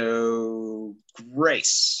 So,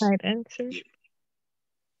 Grace. Right answer.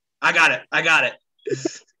 I got it.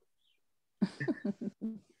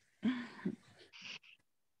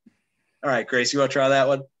 All right, Grace, you want to try that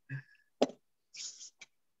one?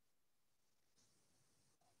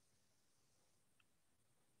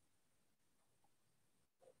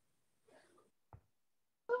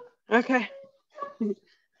 Okay.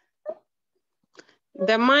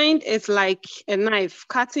 The mind is like a knife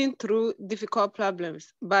cutting through difficult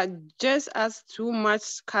problems, but just as too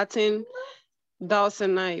much cutting dulls a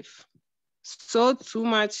knife, so too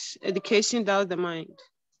much education dulls the mind.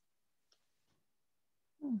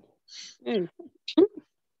 Mm.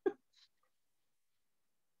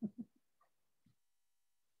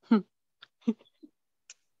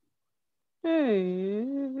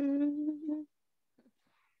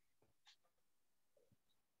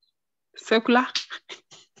 Secular.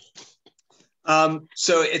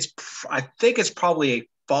 So I think it's probably a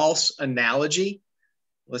false analogy.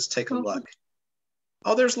 Let's take a look.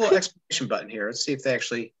 Oh, there's a little exclamation button here. Let's see if they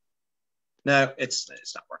actually. No, it's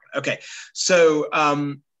not working. Okay, so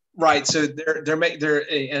right, so they're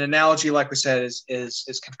an analogy, like we said,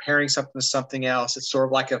 is comparing something to something else. It's sort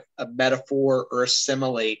of like a metaphor or a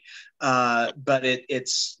simile, but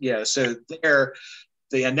it's So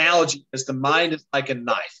the analogy is the mind is like a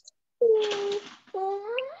knife.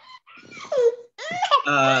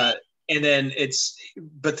 And then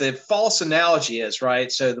but the false analogy is,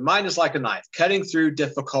 right? So the mind is like a knife cutting through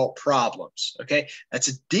difficult problems. Okay. That's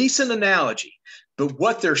a decent analogy. But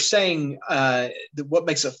what they're saying, what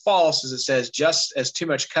makes it false is it says, just as too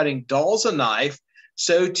much cutting dulls a knife,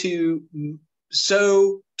 so too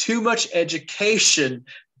much education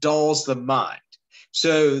dulls the mind.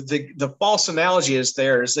 So the false analogy is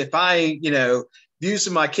if I,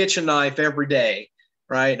 using my kitchen knife every day,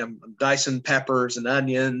 right? I'm dicing peppers and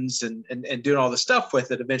onions and doing all the stuff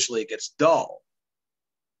with it. Eventually it gets dull.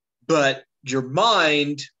 But your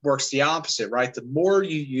mind works the opposite, right? The more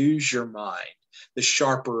you use your mind, the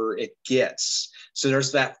sharper it gets. So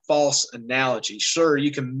there's that false analogy. Sure,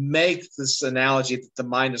 you can make this analogy that the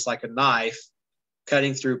mind is like a knife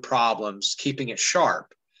cutting through problems, keeping it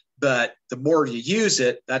sharp. But the more you use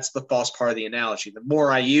it, that's the false part of the analogy. The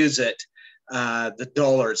more I use it, the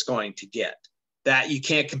duller it's going to get. That you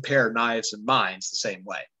can't compare knives and minds the same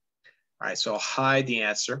way. All right, so I'll hide the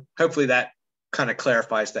answer. Hopefully that kind of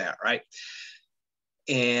clarifies that, right?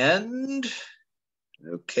 And,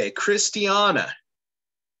 okay, Christiana.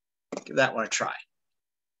 Give that one a try.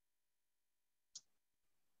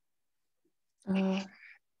 The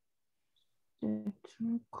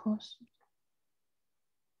true cause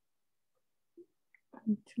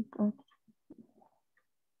and took out.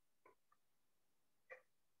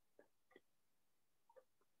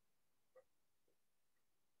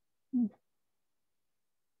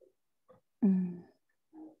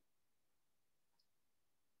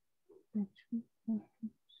 We're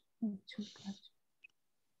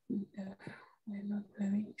not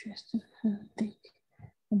very interested. I think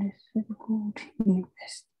it is very good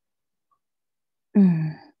invest.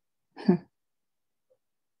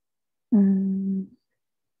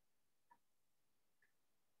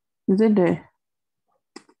 Is it there?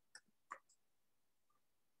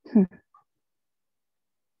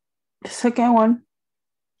 The second one?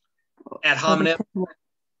 Ad hominem.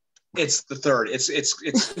 It's the third. It's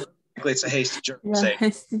a hasty generalization. Yeah,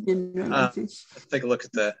 hasty generalization. Let's take a look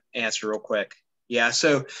at the answer real quick. Yeah,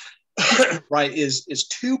 so right, is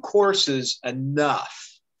 2 courses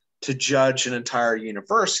enough to judge an entire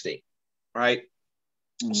university, right?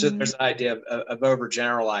 So there's the idea of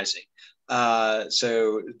overgeneralizing.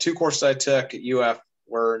 So 2 courses I took at UF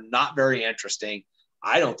were not very interesting.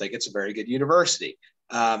 I don't think it's a very good university.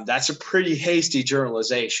 That's a pretty hasty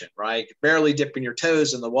generalization, right? Barely dipping your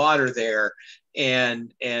toes in the water there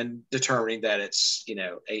and determining that it's, you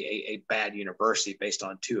know, a bad university based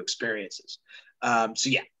on 2 experiences. So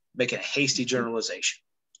yeah, making a hasty generalization.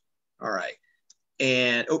 All right.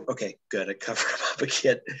 And okay, good. I covered him up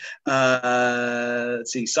again.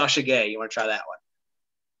 Let's see, Sasha Gay, you want to try that one?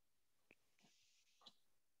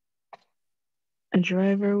 A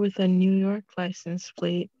driver with a New York license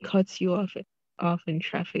plate cuts you off in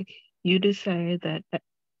traffic. You decide that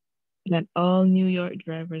all New York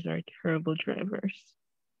drivers are terrible drivers.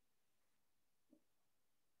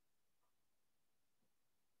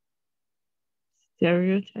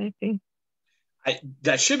 Stereotyping.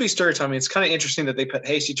 That should be stereotyping. It's kind of interesting that they put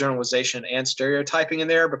hasty generalization and stereotyping in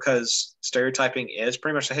there, because stereotyping is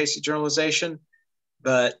pretty much a hasty generalization.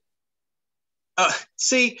 But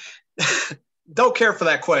see, don't care for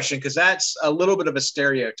that question, because that's a little bit of a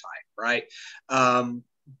stereotype, right?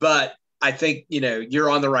 But I think, you know, you're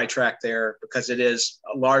on the right track there, because it is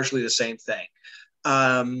largely the same thing.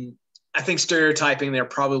 I think stereotyping, they're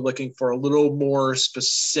probably looking for a little more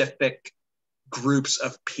specific groups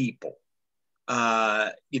of people.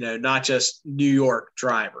 You know, not just New York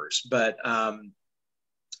drivers, but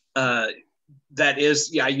that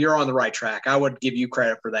is, yeah, you're on the right track. I would give you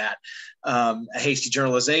credit for that. A hasty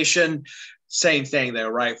generalization, same thing though,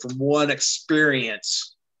 right? From one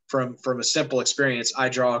experience, from a simple experience, I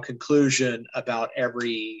draw a conclusion about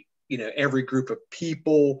every group of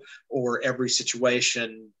people or every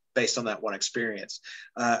situation based on that one experience.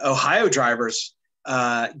 Ohio drivers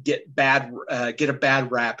get a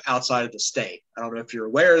bad rap outside of the state. I don't know if you're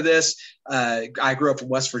aware of this. I grew up in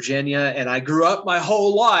West Virginia, and I grew up my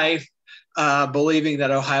whole life believing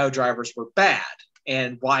that Ohio drivers were bad.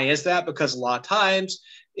 And why is that? Because a lot of times,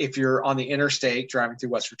 if you're on the interstate driving through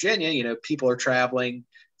West Virginia, you know, people are traveling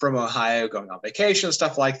from Ohio, going on vacation,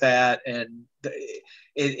 stuff like that. And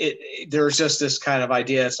there's just this kind of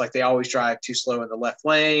idea. It's like they always drive too slow in the left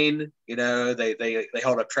lane. You know, they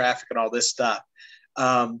hold up traffic and all this stuff.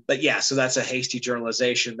 But yeah, so that's a hasty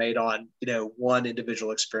generalization made on, you know, one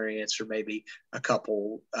individual experience or maybe a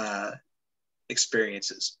couple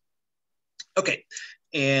experiences. Okay,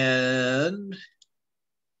 and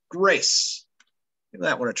Grace, give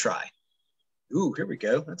that one a try. Ooh, here we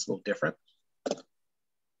go. That's a little different.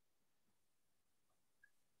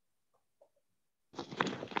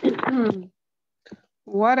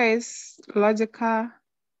 What is logical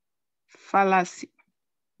fallacy?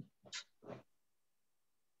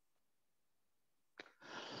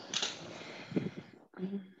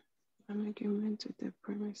 An argument with the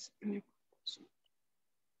premise and a conclusion.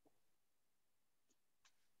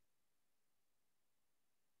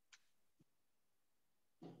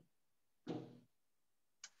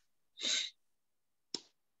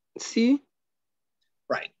 See?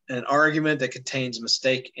 Right. An argument that contains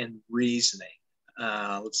mistake in reasoning.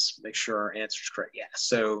 Let's make sure our answer is correct. Yeah.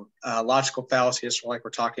 So logical fallacy is like we're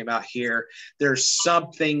talking about here. There's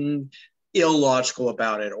something illogical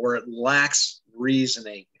about it, or it lacks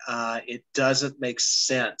reasoning. It doesn't make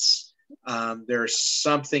sense. There's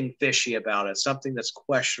something fishy about it, something that's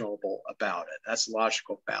questionable about it. That's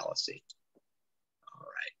logical fallacy. All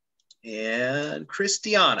right. And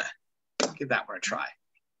Christiana, give that one a try.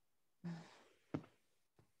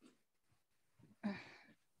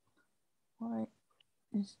 Why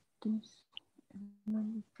is this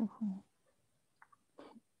microphone?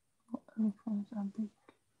 Elephants are big.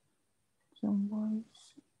 Some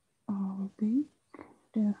boys are big,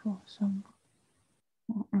 therefore some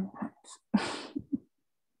elephants.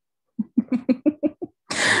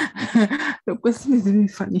 The question is really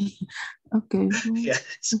funny. Okay. Yeah,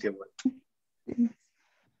 it's a good one.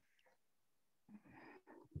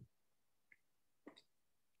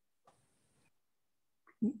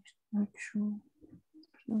 It's not true.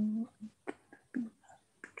 So,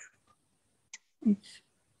 It's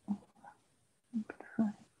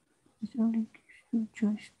simplified. It only gives you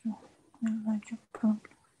choice to a larger problem.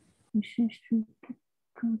 It says to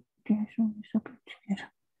two things only separate together.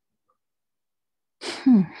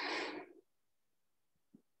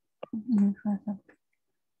 If I have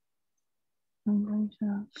numbers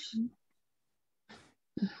are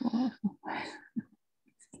before.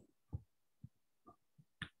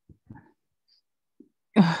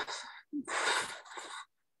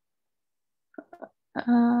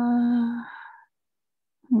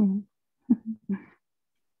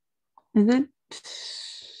 Is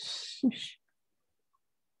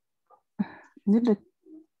it the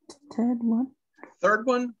third one? Third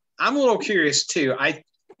one, I'm a little curious too. I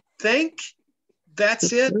think that's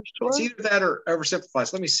The it. first It's one? either that or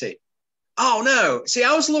oversimplifies. Let me see. Oh no. See,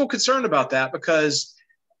 I was a little concerned about that because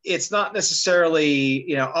it's not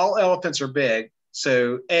necessarily, all elephants are big.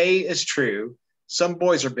 So A is true. Some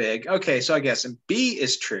boys are big. Okay, so I guess and B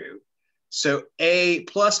is true. So A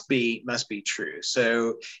plus B must be true.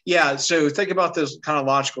 So yeah, so think about those kind of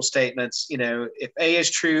logical statements. If A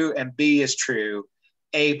is true and B is true,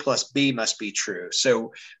 A plus B must be true.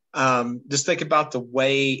 So just think about the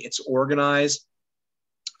way it's organized.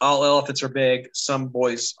 All elephants are big. Some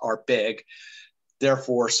boys are big.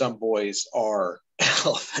 Therefore, some boys are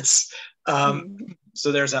elephants.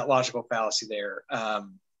 So there's that logical fallacy there.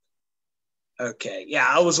 Okay. Yeah,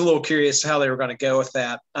 I was a little curious how they were going to go with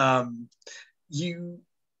that. You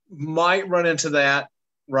might run into that,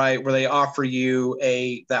 right, where they offer you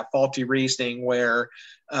that faulty reasoning where,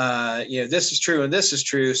 this is true and this is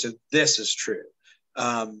true, so this is true.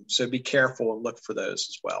 So be careful and look for those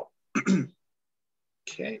as well.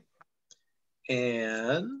 Okay.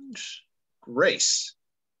 And Grace,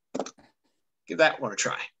 give that one a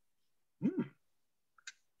try.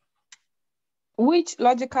 Which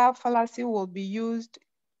logical fallacy will be used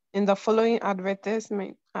in the following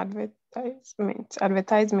advertisement?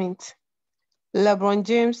 LeBron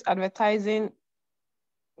James advertising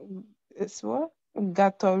is what?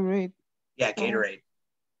 Gatorade. Yeah, Gatorade.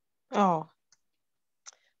 Oh.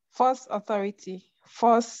 False authority.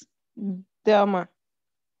 False Delma.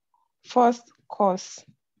 False cause.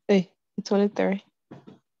 It's only 3.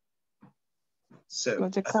 So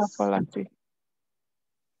logical fallacy.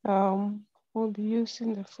 Will be used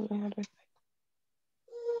in the following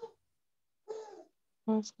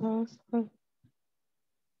advertisement.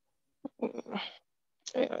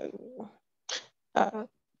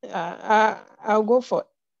 I'll go for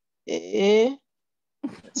A.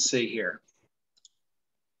 Let's see here.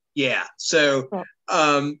 Yeah. So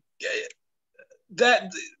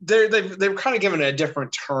that they were kind of given a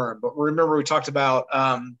different term, but remember we talked about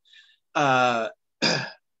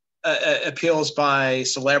appeals by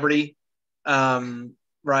celebrity,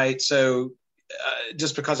 right? So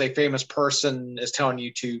just because a famous person is telling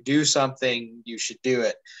you to do something, you should do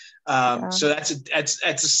it. So that's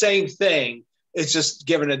the same thing. It's just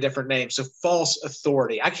given a different name. So false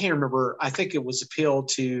authority. I can't remember. I think it was appealed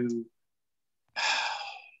to.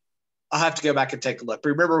 I'll have to go back and take a look. But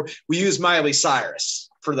remember, we use Miley Cyrus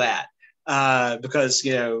for that because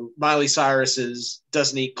Miley Cyrus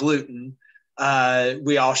doesn't eat gluten.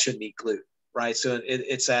 We all shouldn't eat gluten, right? So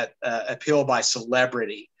it's that appeal by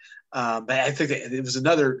celebrity. But I think there was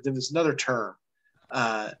another term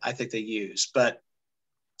I think they used. But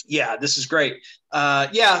yeah, this is great.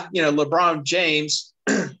 LeBron James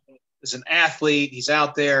is an athlete. He's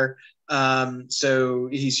out there, so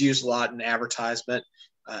he's used a lot in advertisement.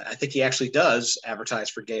 I think he actually does advertise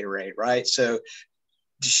for Gatorade, right? So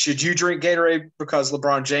should you drink Gatorade because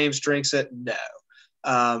LeBron James drinks it? No.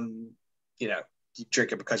 You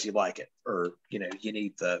drink it because you like it or, you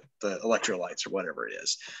need the electrolytes or whatever it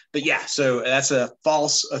is. But yeah, so that's a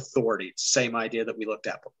false authority. It's the same idea that we looked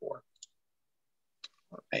at before.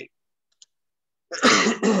 All right.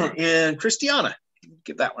 And Christiana,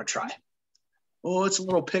 give that one a try. Oh, it's a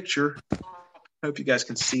little picture. Hope you guys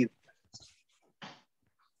can see that.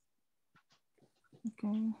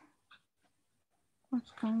 Okay. What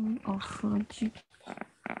kind of logic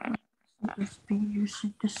is being used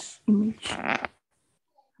in this image?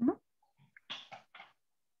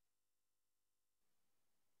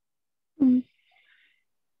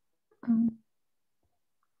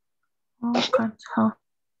 All cats have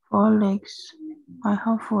 4 legs. I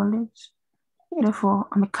have 4 legs. Therefore,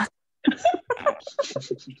 I'm a cat.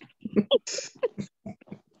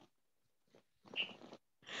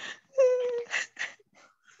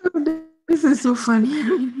 This is so funny.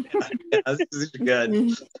 Yeah, this is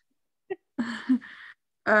good.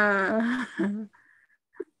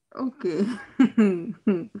 Okay.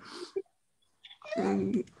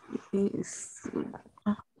 Yes.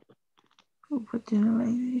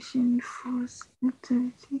 Overgeneralization, force,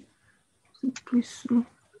 authority, simply slow.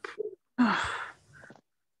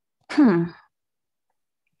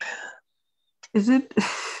 Is it?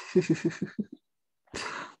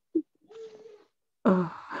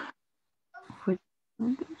 Wait,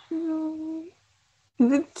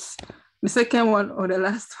 is it the second one or the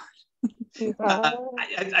last one?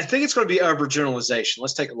 I think it's going to be overgeneralization.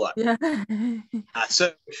 Let's take a look. Yeah.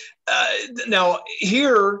 So now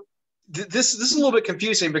here, this is a little bit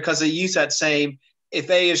confusing because they use that same, if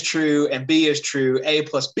A is true and B is true, A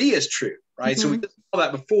plus B is true, right? So we saw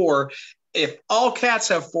that before. If all cats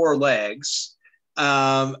have 4 legs,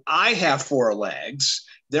 I have 4 legs,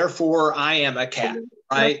 therefore I am a cat,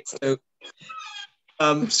 right? So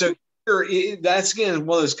here, that's again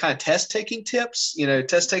one of those kind of test-taking tips,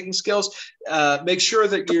 test-taking skills. Make sure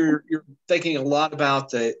that you're thinking a lot about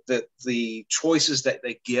the choices that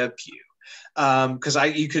they give you. Because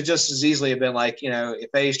you could just as easily have been like, if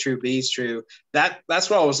A is true, B is true. That's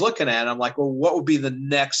what I was looking at. I'm like, well, what would be the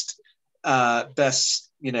next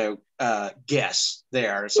best, guess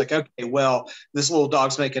there? It's like, okay, well, this little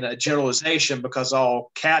dog's making a generalization because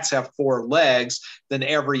all cats have 4 legs, then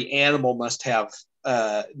every animal must have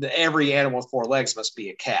every animal with 4 legs must be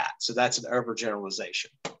a cat. So that's an overgeneralization.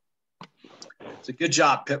 It's a good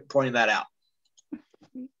job pointing that out.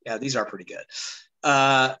 Yeah, these are pretty good. We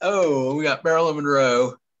got Marilyn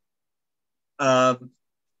Monroe. I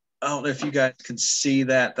don't know if you guys can see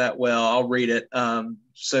that well. I'll read it.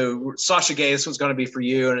 So Sasha Gay, this one's going to be for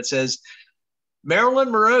you. And it says,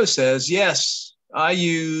 Marilyn Monroe says, yes, I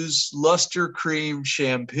use Luster Cream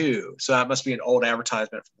shampoo. So that must be an old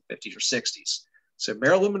advertisement from the 50s or 60s. So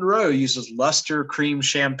Marilyn Monroe uses Luster Cream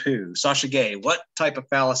shampoo. Sasha Gay, what type of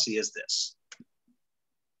fallacy is this?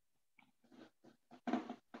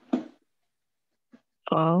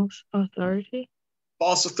 False authority.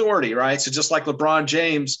 False authority, right? So just like LeBron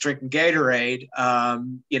James drinking Gatorade,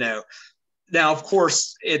 now of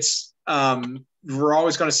course it's we're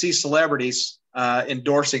always going to see celebrities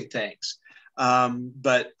endorsing things,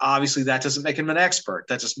 but obviously that doesn't make him an expert.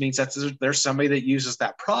 That just means that there's somebody that uses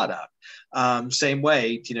that product. Same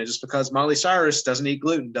way, just because Miley Cyrus doesn't eat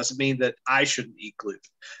gluten doesn't mean that I shouldn't eat gluten.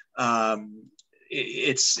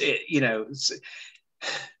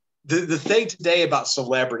 The thing today about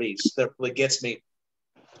celebrities that really gets me,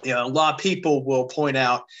 a lot of people will point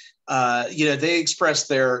out, they express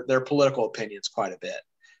their political opinions quite a bit.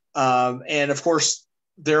 And of course,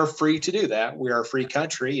 they're free to do that. We are a free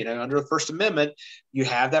country. Under the First Amendment, you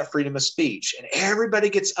have that freedom of speech. And everybody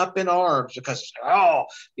gets up in arms because,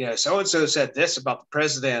 so-and-so said this about the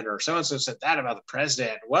president or so-and-so said that about the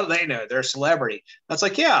president. What do they know? They're a celebrity. That's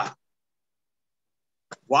like, yeah.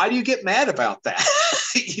 Why do you get mad about that?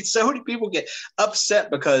 So many people get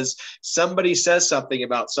upset because somebody says something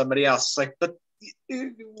about somebody else. It's like, but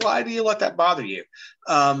why do you let that bother you?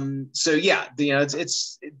 So yeah,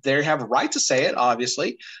 it's they have a right to say it,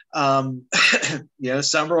 obviously. Some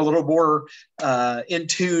are a little more in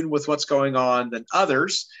tune with what's going on than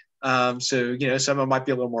others. So some of them might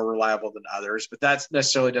be a little more reliable than others, but that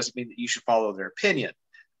necessarily doesn't mean that you should follow their opinion.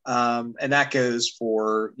 And that goes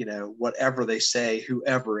for, whatever they say,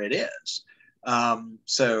 whoever it is.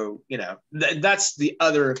 So, that's the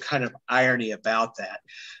other kind of irony about that.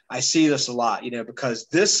 I see this a lot, because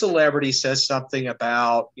this celebrity says something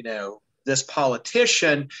about, this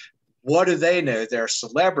politician. What do they know? They're a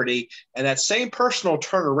celebrity. And that same person will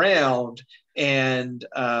turn around and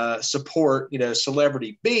support,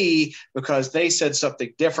 celebrity B because they said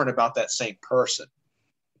something different about that same person.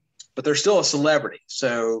 But they're still a celebrity.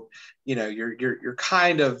 So, you're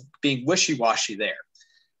kind of being wishy-washy there.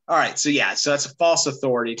 All right. So that's a false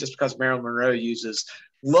authority. Just because Marilyn Monroe uses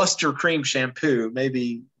Luster Cream shampoo,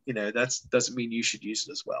 maybe, that doesn't mean you should use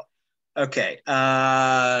it as well. Okay. All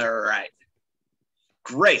right.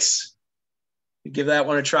 Grace, you give that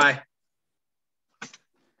one a try.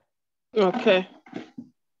 Okay.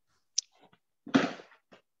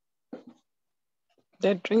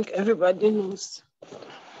 That drink everybody knows.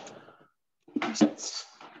 Just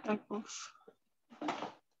type of.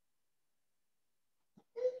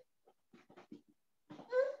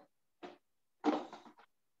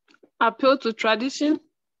 Appeal to tradition.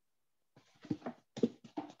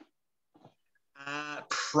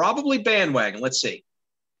 Probably bandwagon. Let's see.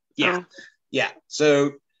 Yeah.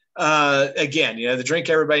 So again, the drink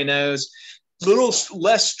everybody knows. Little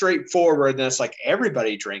less straightforward than it's like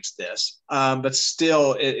everybody drinks this, but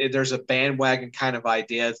still there's a bandwagon kind of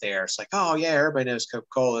idea there. It's like, oh yeah, everybody knows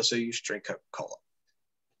Coca-Cola, so you should drink Coca-Cola.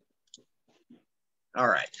 All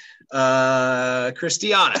right.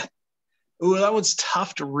 Christiana. Ooh, that one's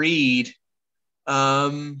tough to read.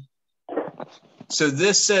 So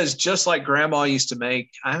this says, just like grandma used to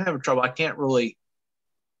make. I'm having trouble. I can't really,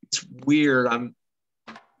 it's weird.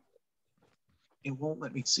 It won't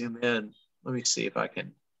let me zoom in. Let me see if I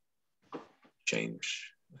can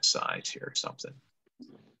change the size here or something.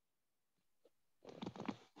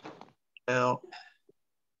 Well,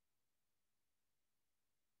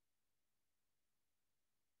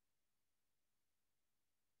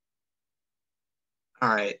 all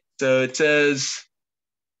right. So it says,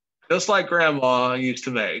 just like grandma used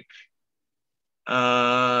to make.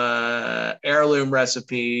 Heirloom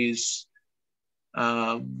recipes.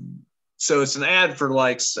 So it's an ad for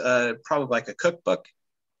like probably like a cookbook,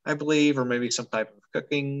 I believe, or maybe some type of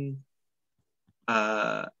cooking.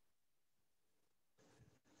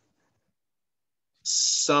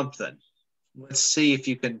 Something. Let's see if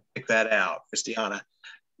you can pick that out, Christiana.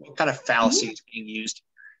 What kind of fallacy is being used?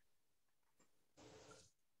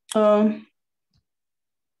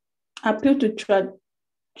 Appeal to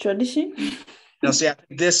tradition. Now, see, I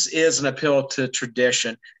think this is an appeal to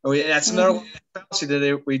tradition. That's another fallacy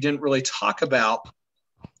that we didn't really talk about.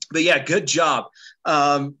 But yeah, good job.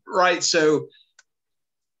 Right. So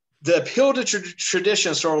the appeal to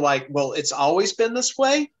tradition is sort of like, well, it's always been this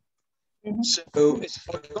way. So it's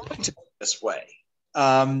going to be this way.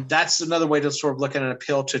 That's another way to sort of look at an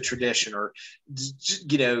appeal to tradition, or,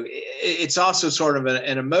 you know, it's also sort of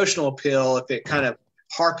an emotional appeal if it kind of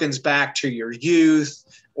harkens back to your youth,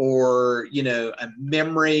 or, you know, a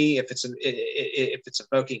memory, if it's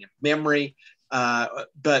evoking a memory.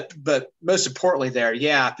 But most importantly there,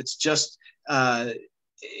 yeah, if it's just,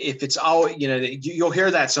 if it's all, you know, you'll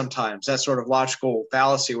hear that sometimes, that sort of logical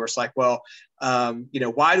fallacy where it's like, well, you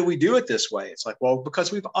know, why do we do it this way? It's like, well,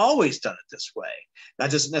 because we've always done it this way.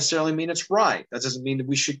 That doesn't necessarily mean it's right. That doesn't mean that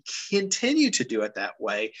we should continue to do it that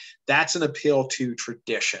way. That's an appeal to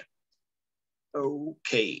tradition.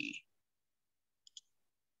 Okay.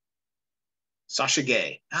 Sasha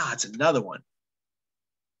Gay. It's another one.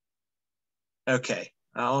 Okay.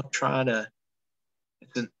 I'll try to,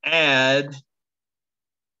 it's an ad.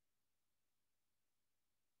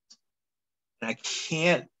 I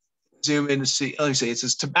can't zoom in to see. Let me see. It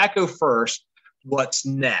says tobacco first. What's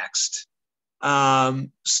next?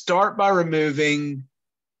 Start by removing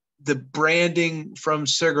the branding from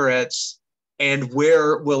cigarettes, and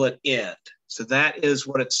where will it end? So that is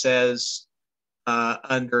what it says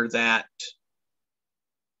under that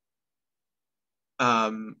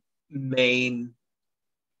main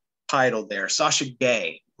title there. Sasha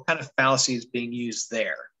Gay. What kind of fallacy is being used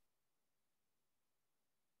there?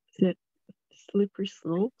 Is it slippery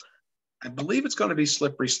slope? I believe it's going to be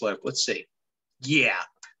slippery slope. Let's see. Yeah,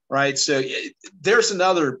 right. So there's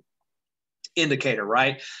another indicator,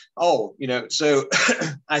 right? Oh, you know, so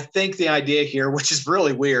I think the idea here, which is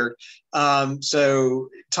really weird. So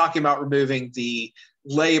talking about removing the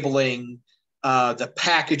labeling, the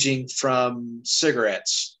packaging from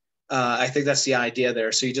cigarettes, I think that's the idea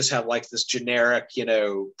there. So you just have like this generic, you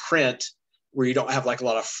know, print where you don't have like a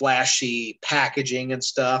lot of flashy packaging and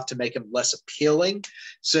stuff to make them less appealing.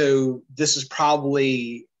 So this is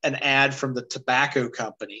probably an ad from the tobacco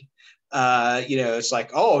company. You know, it's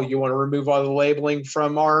like, oh, you want to remove all the labeling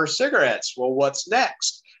from our cigarettes? Well, what's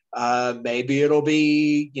next? Maybe it'll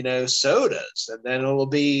be, you know, sodas, and then it'll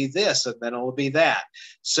be this, and then it'll be that.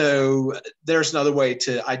 So there's another way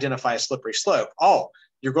to identify a slippery slope. Oh,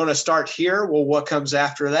 you're going to start here. Well, what comes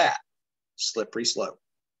after that? Slippery slope.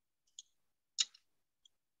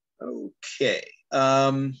 Okay.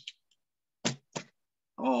 Oh,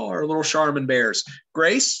 our little Charmin bears.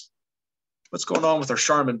 Grace, what's going on with our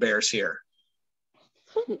Charmin bears here?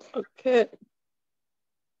 Okay.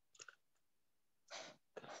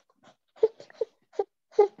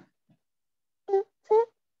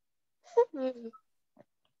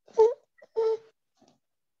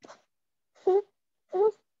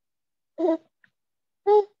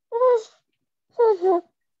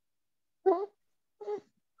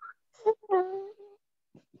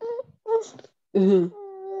 Mm-hmm.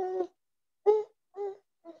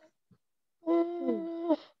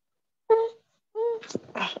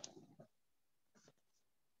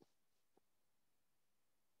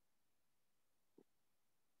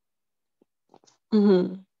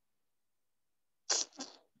 Mm-hmm.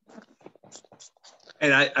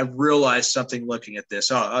 And I realized something looking at this.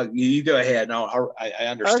 You go ahead. No, I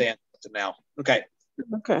understand now. Okay.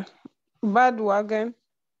 Okay. Bandwagon.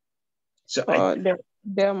 So I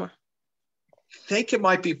Delma. think it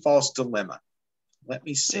might be false dilemma. Let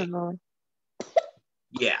me see.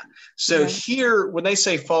 Yeah. So here, when they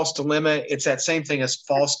say false dilemma, it's that same thing as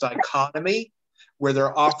false dichotomy, where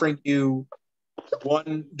they're offering you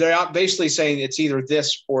one. They're basically saying it's either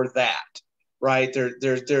this or that. right?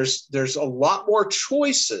 There's a lot more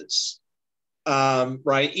choices,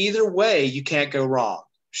 right? Either way, you can't go wrong.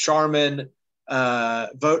 Charmin,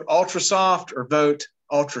 vote ultra soft or vote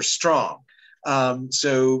ultra strong.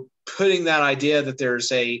 So putting that idea that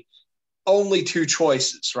there's only two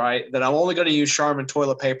choices, right? That I'm only going to use Charmin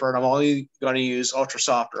toilet paper and I'm only going to use ultra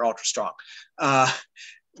soft or ultra strong.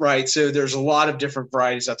 Right. So there's a lot of different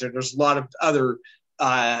varieties out there. There's a lot of other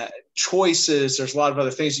choices. There's a lot of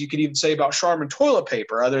other things you could even say about Charmin toilet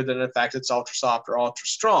paper, other than the fact it's ultra soft or ultra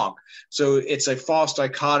strong. So it's a false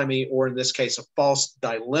dichotomy, or in this case, a false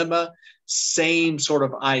dilemma. Same sort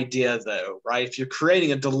of idea, though, right? If you're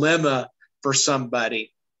creating a dilemma for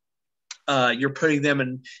somebody, you're putting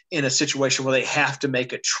them in a situation where they have to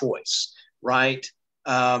make a choice, right?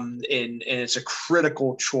 And it's a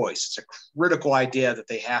critical choice. It's a critical idea that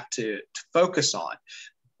they have to focus on.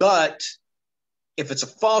 But if it's a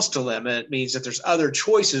false dilemma, it means that there's other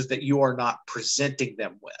choices that you are not presenting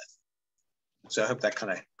them with. So I hope that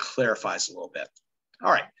kind of clarifies a little bit.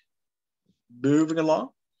 All right, moving along.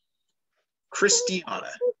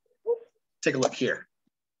 Christiana, take a look here.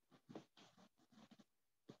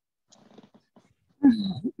 I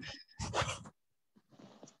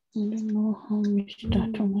don't know how Mr.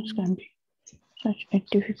 Thomas can be such a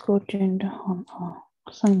difficult and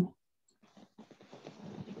assignment.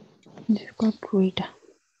 Difficult reader.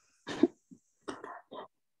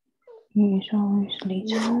 He is always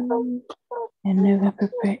late and never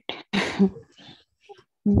prepared.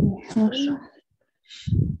 Also,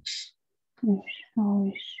 he's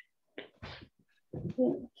always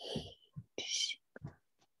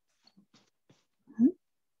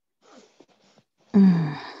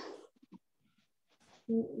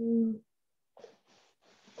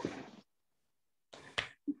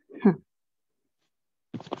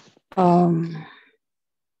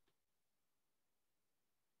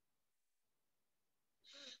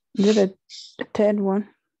is it a third one?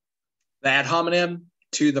 The ad hominem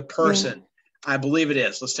to the person. Yeah. I believe it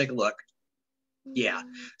is. Let's take a look. Yeah.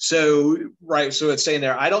 So, right. So it's saying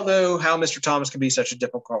there, I don't know how Mr. Thomas can be such a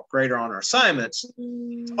difficult grader on our assignments.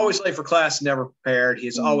 He's always late for class, never prepared.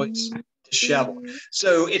 He's always disheveled.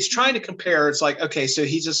 So it's trying to compare. It's like, okay, so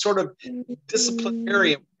he's a sort of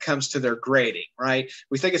disciplinarian when it comes to their grading, right?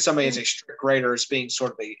 We think of somebody as a strict grader as being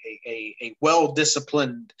sort of a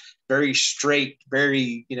well-disciplined, very straight,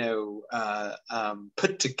 very,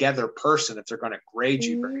 put together person if they're going to grade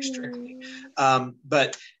you very strictly.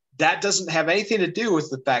 But that doesn't have anything to do with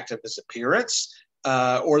the fact of his appearance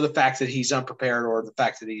or the fact that he's unprepared or the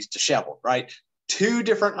fact that he's disheveled, right? Two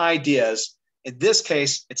different ideas. In this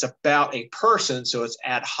case, it's about a person, so it's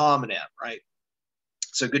ad hominem, right?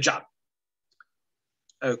 So good job.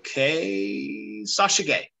 Okay, Sasha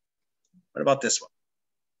Gay. What about this one?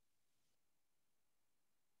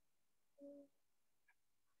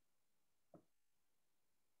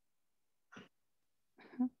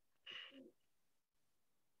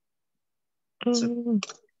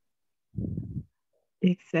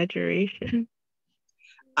 Exaggeration.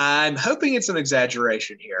 I'm hoping it's an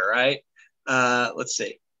exaggeration here, right? Let's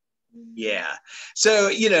see. Yeah. So,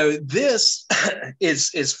 this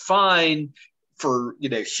is fine for,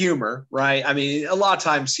 humor, right? I mean, a lot of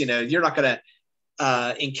times, you're not going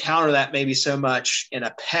to encounter that maybe so much in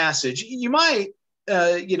a passage. You might,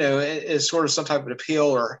 as sort of some type of an appeal,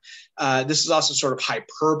 or this is also sort of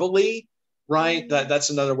hyperbole, right? That's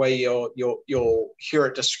another way you'll hear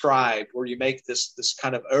it described, where you make this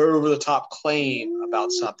kind of over the top claim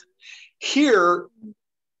about something. Here,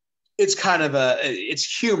 it's kind of it's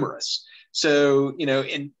humorous. So,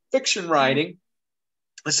 in fiction writing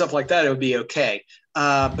and stuff like that, it would be okay.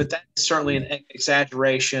 But that's certainly an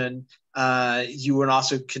exaggeration. You would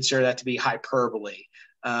also consider that to be hyperbole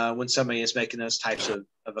when somebody is making those types of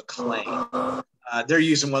a claim. They're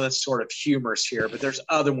using one that's sort of humorous here, but there's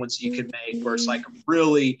other ones you can make where it's like a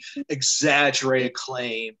really exaggerated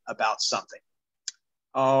claim about something.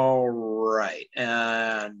 All right.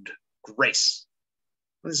 And Grace.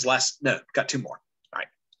 What is last? No, got two more. All right.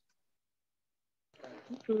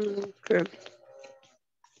 Okay.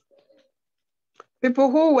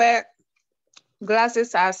 People who wear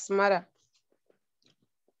glasses are smarter.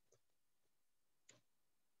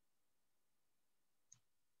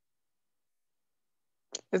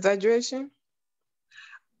 Exaggeration?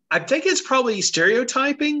 I think it's probably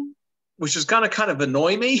stereotyping, which is gonna kind of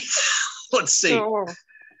annoy me. Let's see. Oh.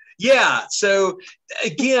 Yeah. So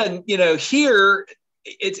again, here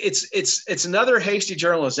it's another hasty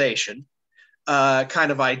generalization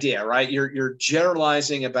kind of idea, right? You're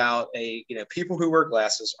generalizing about people who wear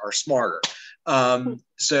glasses are smarter.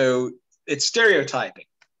 So it's stereotyping.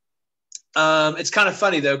 It's kind of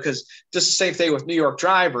funny though, because just the same thing with New York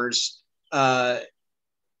drivers. One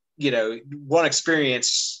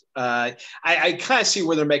experience. I kind of see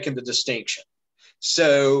where they're making the distinction.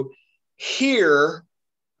 So here,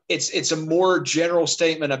 it's a more general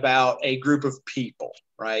statement about a group of people,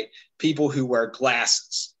 right? People who wear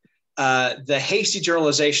glasses. The hasty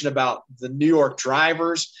generalization about the New York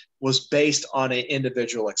drivers was based on an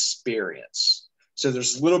individual experience. So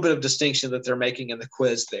there's a little bit of distinction that they're making in the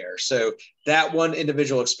quiz there. So that one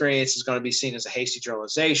individual experience is going to be seen as a hasty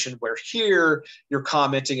generalization, where here you're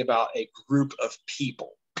commenting about a group of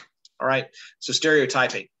people. All right. So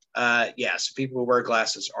stereotyping. So people who wear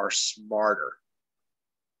glasses are smarter.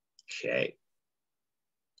 Okay.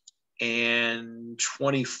 And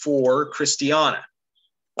 24, Christiana.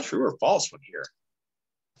 True or false one here?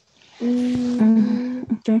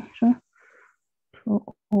 Okay, so true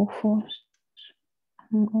or false.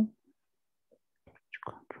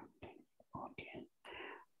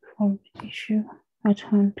 From the issue at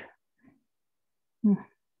hand.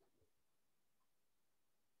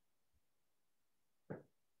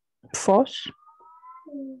 False. I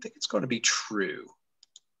think it's going to be true.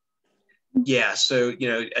 Yeah, so,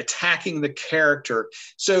 attacking the character.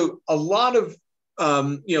 So a lot of,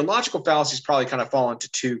 logical fallacies probably kind of fall into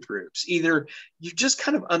two groups. Either you're just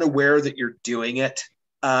kind of unaware that you're doing it,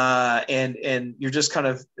 and you're just kind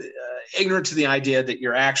of ignorant to the idea that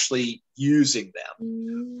you're actually using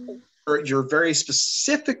them, or you're very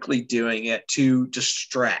specifically doing it to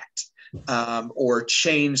distract or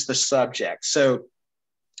change the subject. So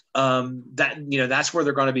that's where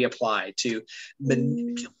they're going to be applied, to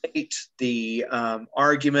manipulate the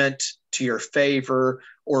argument to your favor,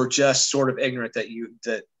 or just sort of ignorant that you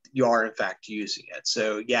are in fact using it.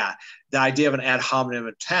 So yeah, the idea of an ad hominem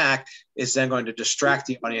attack is then going to distract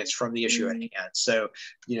the audience from the issue at hand. So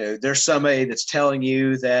there's somebody that's telling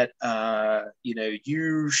you that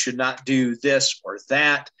you should not do this or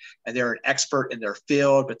that, and they're an expert in their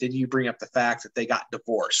field, but then you bring up the fact that they got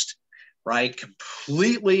divorced. Right?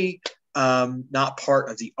 Completely not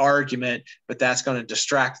part of the argument, but that's going to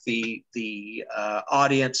distract the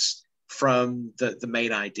audience from the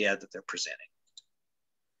main idea that they're presenting.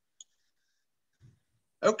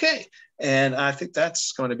 Okay, and I think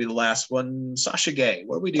that's going to be the last one. Sasha Gay,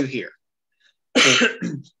 what do we do here?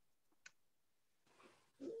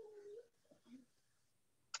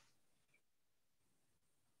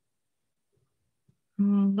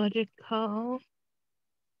 Logical.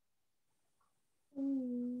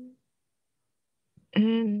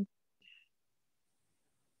 And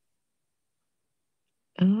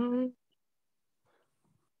I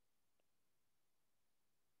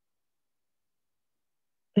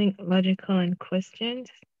think logical and questions.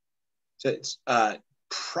 So it's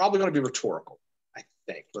probably going to be rhetorical, I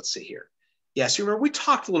think. Let's see here. Yes, remember we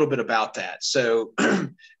talked a little bit about that. So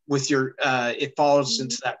with your, it falls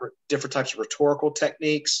into that different types of rhetorical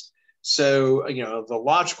techniques. So, the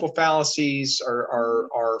logical fallacies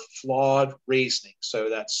are flawed reasoning. So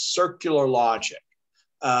that's circular logic.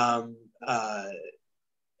 Like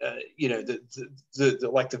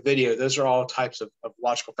the video, those are all types of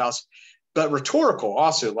logical fallacies. But rhetorical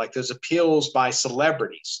also, like those appeals by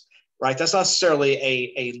celebrities, right? That's not necessarily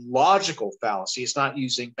a logical fallacy. It's not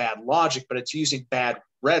using bad logic, but it's using bad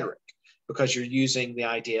rhetoric, because you're using the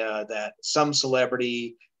idea that some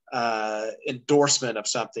celebrity endorsement of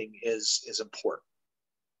something is important.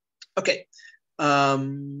 Okay.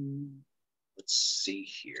 Let's see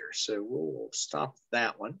here. So we'll stop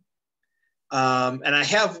that one. And I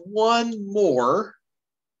have one more.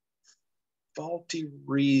 Faulty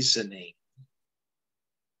reasoning.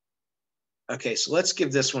 Okay, so let's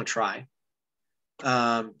give this one a try.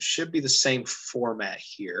 Should be the same format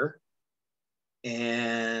here.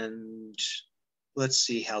 And let's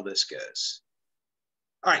see how this goes.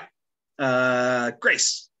 All right,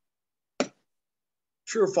 Grace.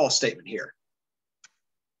 True or false statement here?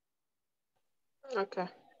 Okay.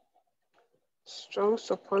 Strong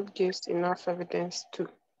support gives enough evidence to.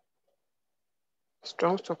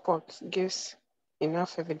 Strong support gives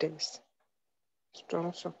enough evidence.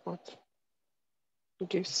 Strong support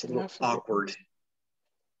gives enough awkward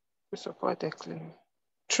to support the claim.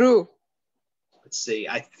 True. Let's see.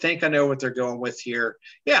 I think I know what they're going with here.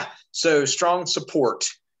 Yeah. So strong support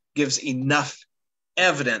gives enough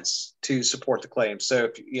evidence to support the claim.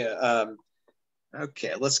 So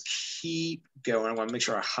okay, let's keep going. I want to make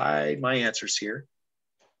sure I hide my answers here.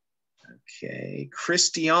 Okay,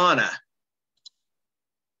 Christiana.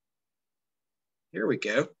 Here we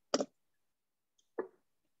go.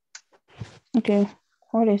 Okay,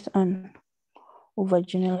 what is an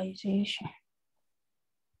overgeneralization?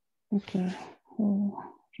 Okay,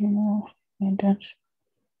 evidence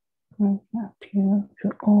appear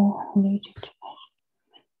to all related,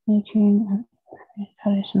 making an inference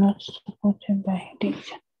that is not supported by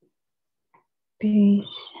data. Base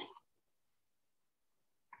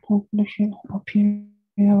conclusion appear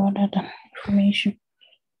rather than information.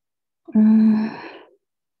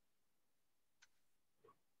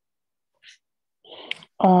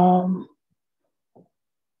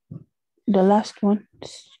 The last one,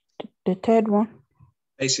 the third one.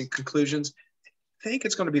 Basic conclusions. I think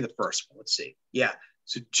it's going to be the first one. Let's see. Yeah.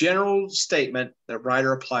 So general statement that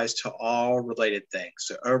writer applies to all related things.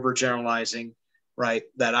 So overgeneralizing, right?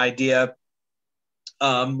 That idea,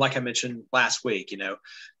 like I mentioned last week,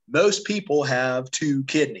 most people have 2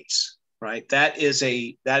 kidneys, right? That is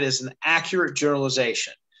an accurate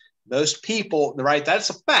generalization. Most people, right? That's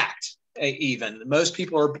a fact. Even most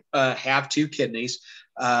people have 2 kidneys.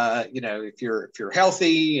 If you're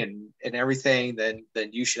healthy and everything, then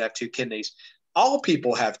you should have 2 kidneys. All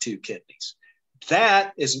people have 2 kidneys.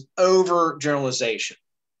 That is an overgeneralization,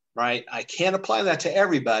 right? I can't apply that to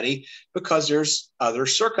everybody because there's other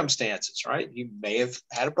circumstances, right? You may have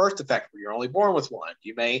had a birth defect where you're only born with one.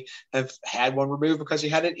 You may have had one removed because you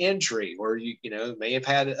had an injury, or you may have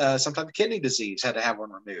had some type of kidney disease, had to have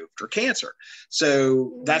one removed, or cancer.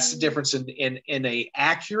 So that's the difference in a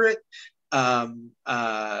accurate,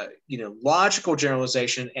 logical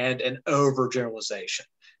generalization and an overgeneralization.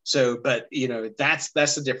 So, but that's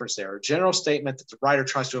the difference there. A general statement that the writer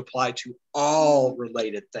tries to apply to all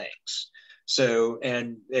related things. So,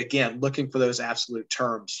 and again, looking for those absolute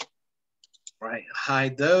terms, right?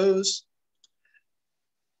 Hide those.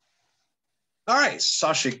 All right,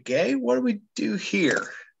 Sasha Gay, what do we do here?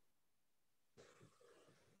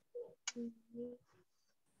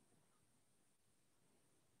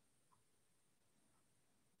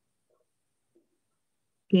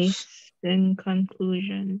 Based in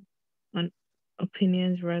conclusion on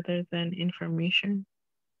opinions rather than information.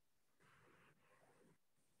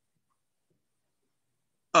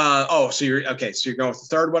 So you're okay. So you're going with the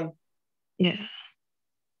third one? Yeah.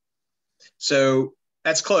 So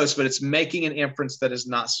that's close, but it's making an inference that is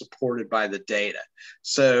not supported by the data.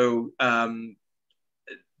 So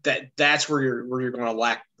that's where you're going to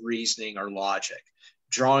lack reasoning or logic,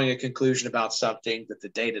 drawing a conclusion about something that the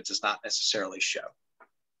data does not necessarily show.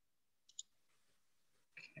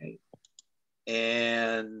 Okay.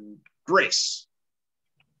 And Grace,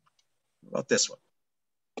 what about this one?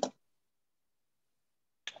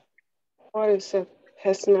 What is a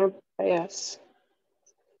personal bias?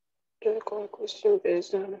 The conclusion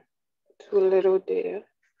based on too little data,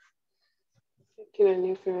 making an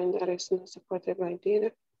inference that is not supported by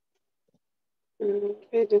data,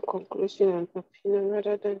 making conclusion on opinion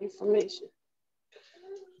rather than information.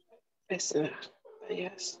 Personal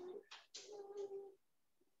bias.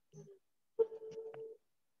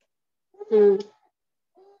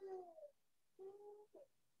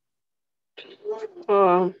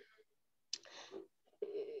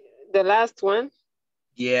 The last one.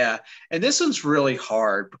 Yeah, and this one's really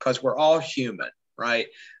hard because we're all human, right?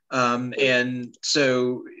 And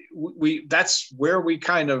so that's where we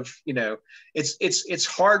kind of, it's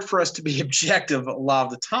hard for us to be objective a lot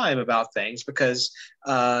of the time about things because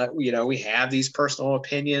we have these personal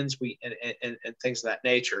opinions, and things of that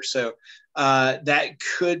nature. So that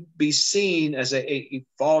could be seen as a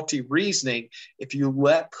faulty reasoning if you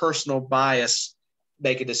let personal bias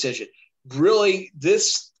make a decision. Really,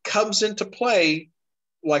 this comes into play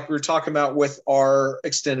like we were talking about with our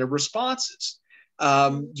extended responses.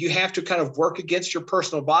 You have to kind of work against your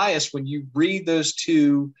personal bias when you read those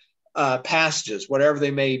 2 passages, whatever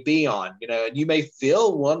they may be on, and you may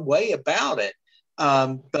feel one way about it.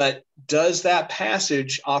 But does that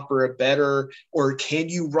passage offer a better, or can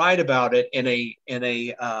you write about it in a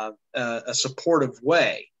supportive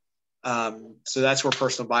way? So that's where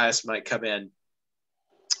personal bias might come in.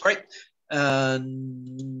 All right.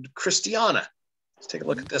 Christiana, let's take a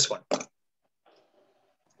look at this one.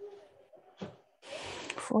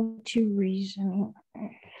 Faulty reasoning.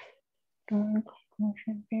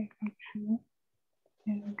 Conclusion based on true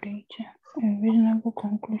data. A reasonable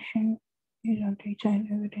conclusion based on data and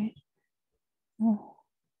evidence.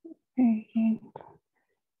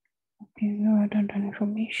 Opinion rather than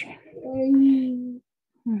information.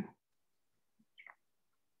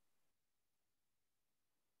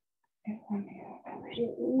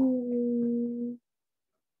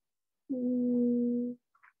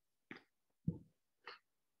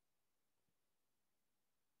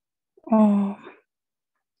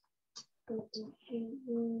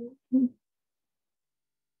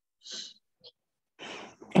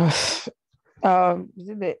 Is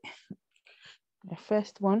it the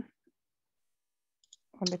first one?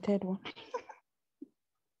 on the third one.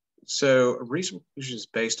 So a reasonable conclusion is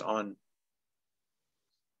based on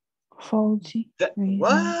Faulty. that. reasoning.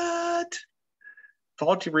 What?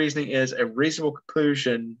 Faulty reasoning is a reasonable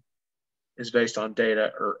conclusion is based on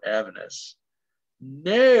data or evidence.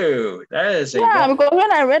 No, that is a Yeah, wrong. because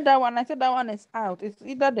when I read that one, I said that one is out. It's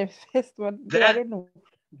either the first one. I That don't know.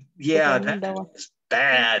 yeah, Okay, I mean that that one. is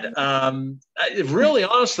bad. Really,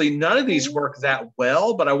 honestly, none of these work that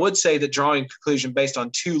well. But I would say that drawing a conclusion based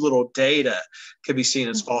on too little data could be seen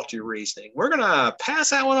as faulty reasoning. We're gonna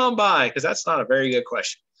pass that one on by because that's not a very good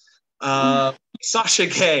question. Sasha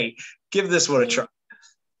Gay, give this one a try.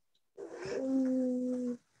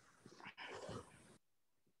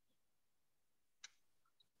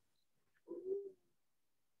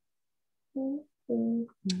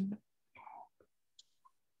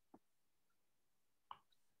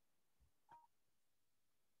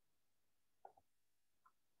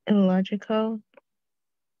 Illogical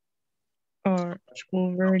or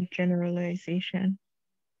overgeneralization.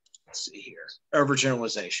 Let's see here.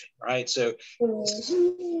 Overgeneralization, right? So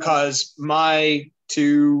because my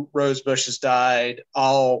 2 rose bushes died,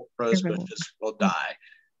 all rose Everyone. bushes will die.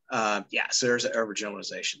 Yeah, so there's an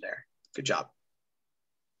overgeneralization there. Good job.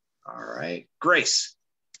 All right. Grace.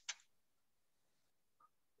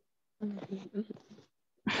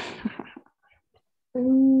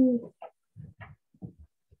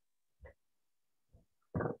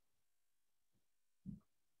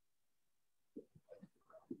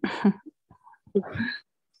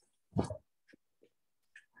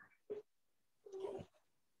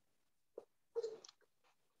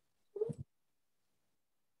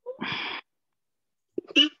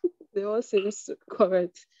 They all seems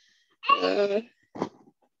correct.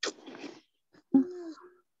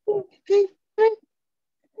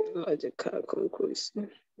 Logical conclusion.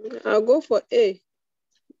 I'll go for A.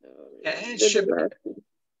 Yeah, it should be.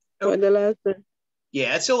 For the last one.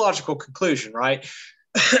 Yeah, it's illogical conclusion, right?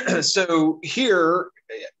 So here,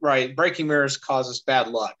 right, breaking mirrors causes bad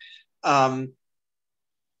luck.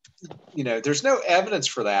 There's no evidence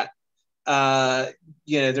for that.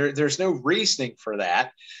 There's no reasoning for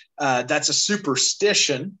that. That's a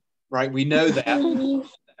superstition, right? We know that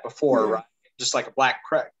before, right? Just like a black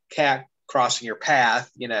cat crossing your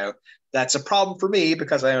path, that's a problem for me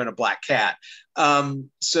because I own a black cat.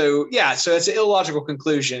 So it's an illogical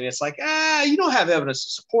conclusion. It's like, you don't have evidence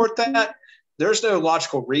to support that. There's no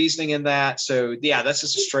logical reasoning in that. So yeah, that's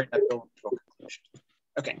just a straight up illogical conclusion.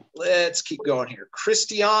 Okay, let's keep going here.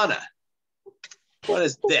 Christiana, what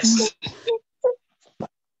is this?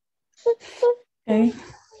 Okay.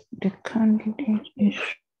 The candidate is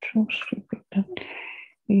so stupid that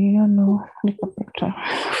you know the capital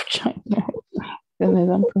of China. An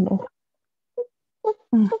example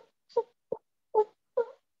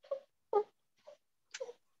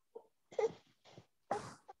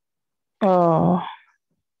of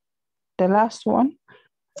the last one.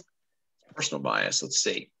 Personal bias. Let's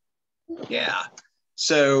see. Yeah.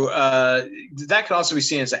 So that could also be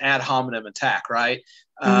seen as an ad hominem attack, right?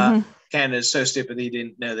 Canada is so stupid he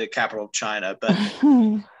didn't know the capital of China, but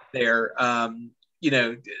they're,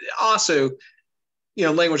 also,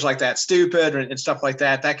 language like that, stupid and stuff like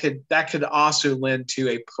that, that could also lend to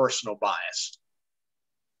a personal bias.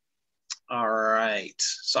 All right.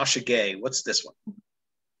 Sasha Gay, what's this one?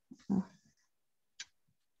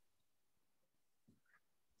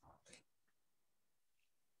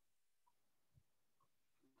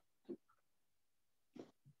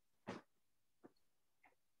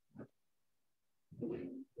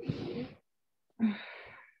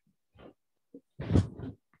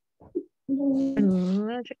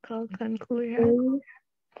 Logical conclusion.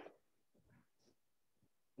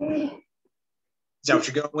 Is that what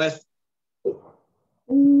you're going with?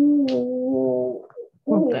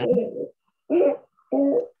 Okay.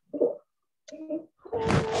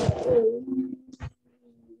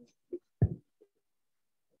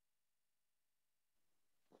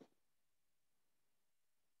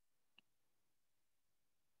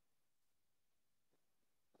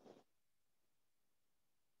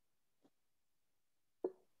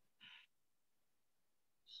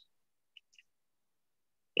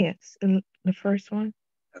 Yes, the first one.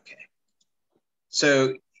 Okay.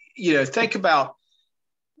 So, think about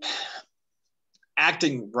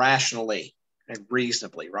acting rationally and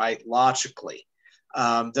reasonably, right? Logically.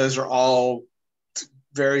 Those are all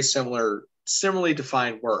very similarly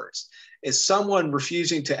defined words. Is someone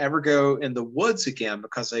refusing to ever go in the woods again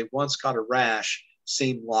because they once got a rash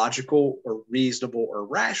seem logical or reasonable or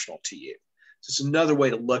rational to you? So it's another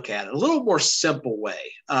way to look at it, a little more simple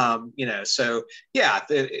way. So yeah,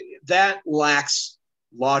 that lacks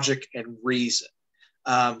logic and reason.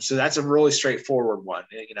 So that's a really straightforward one.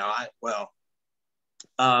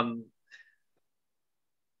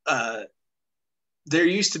 There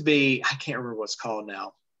used to be, I can't remember what's called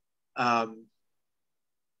now.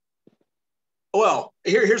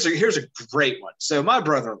 Here's a great one. So my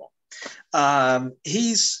brother-in-law,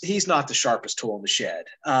 he's not the sharpest tool in the shed,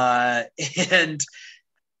 and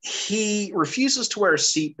he refuses to wear a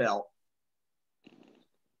seatbelt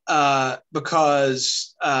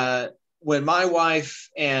because when my wife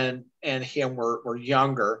and him were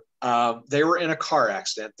younger, they were in a car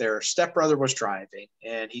accident. Their stepbrother was driving,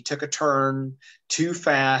 and he took a turn too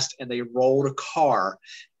fast, and they rolled a car,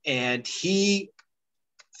 and he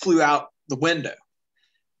flew out the window.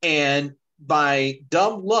 And by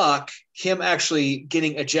dumb luck, him actually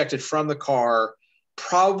getting ejected from the car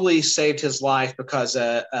probably saved his life because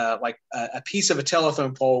a piece of a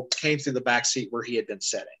telephone pole came through the back seat where he had been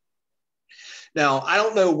sitting. Now, I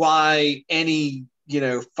don't know why any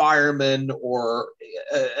fireman or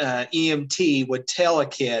EMT would tell a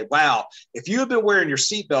kid, wow, if you had been wearing your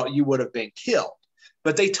seatbelt, you would have been killed.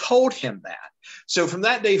 But they told him that. So from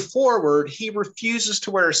that day forward, he refuses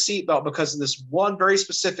to wear a seatbelt because of this one very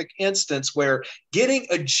specific instance where getting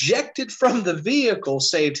ejected from the vehicle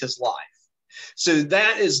saved his life. So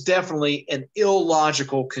that is definitely an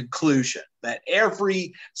illogical conclusion, that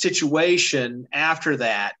every situation after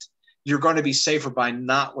that, you're going to be safer by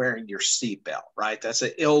not wearing your seatbelt, right? That's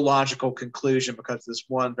an illogical conclusion because of this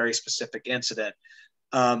one very specific incident.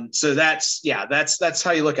 So that's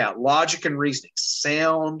how you look at it. Logic and reasoning,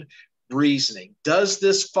 sound reasoning. Does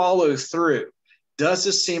this follow through? Does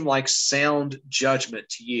this seem like sound judgment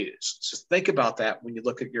to use? So think about that when you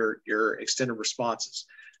look at your extended responses.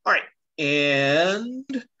 All right,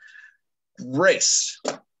 and Grace.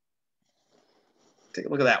 Take a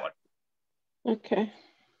look at that one. Okay.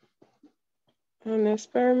 An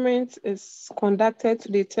experiment is conducted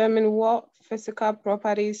to determine what physical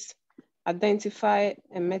properties identify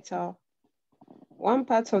a metal. One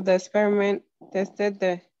part of the experiment tested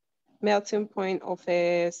the melting point of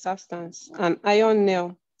a substance. An iron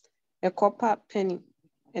nail, a copper penny,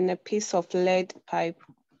 and a piece of lead pipe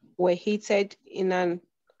were heated in an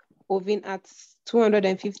oven at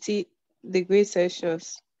 250 degrees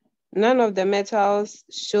Celsius. None of the metals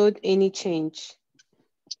showed any change.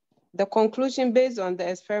 The conclusion based on the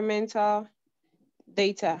experimental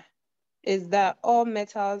data is that all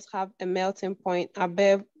metals have a melting point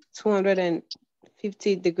above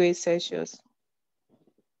 250 degrees Celsius.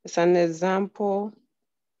 It's an example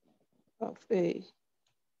of a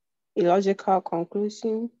illogical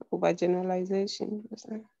conclusion over generalization.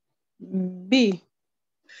 B.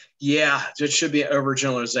 Yeah, it should be an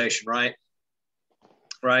overgeneralization, right?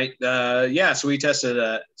 Right. So we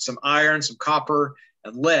tested some iron, some copper,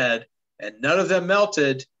 and lead, and none of them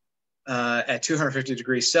melted at 250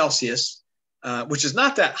 degrees Celsius, which is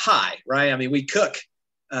not that high, right? I mean, we cook.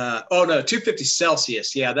 250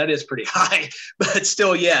 Celsius. Yeah, that is pretty high, but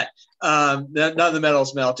still yet, none of the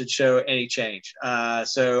metals melted show any change.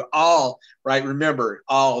 So all, right, remember,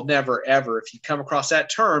 all, never, ever. If you come across that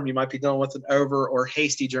term, you might be dealing with an over or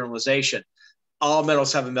hasty generalization. All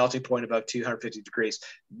metals have a melting point above 250 degrees.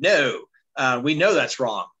 No, we know that's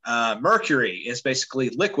wrong. Mercury is basically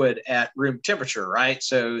liquid at room temperature, right?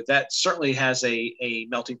 So that certainly has a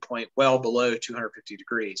melting point well below 250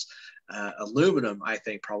 degrees. Aluminum, I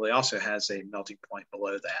think, probably also has a melting point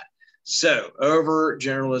below that. So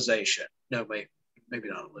overgeneralization. No, maybe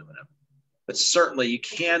not aluminum. But certainly you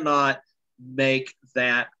cannot make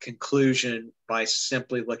that conclusion by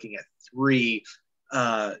simply looking at three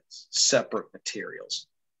separate materials.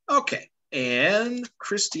 Okay, and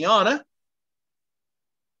Christiana,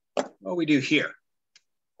 what do we do here?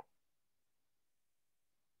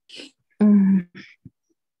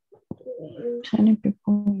 Sending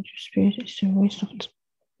people into space is a waste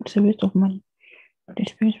of money. The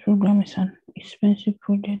space program is an expensive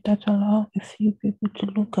project that allows a few people to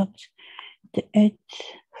look at the Earth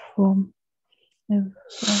from a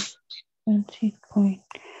vantage point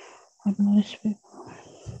that most people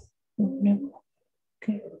would never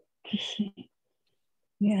get to see.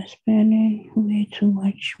 We are spending way too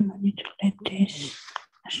much money to let this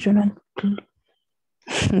astronaut play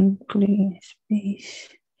in space.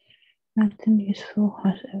 Nothing useful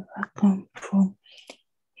has ever come from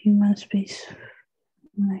human space.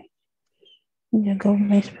 The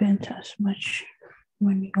government spent as much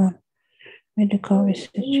money on medical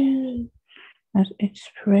research as it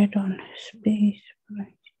spread on space.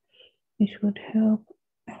 Right? It would help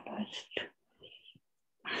a lot.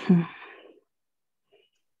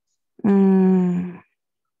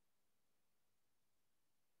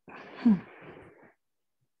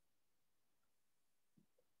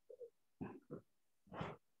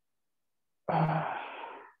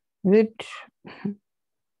 it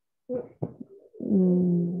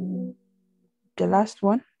the last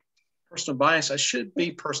one? Personal bias. I should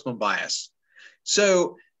be personal bias.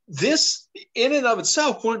 So this in and of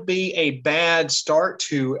itself wouldn't be a bad start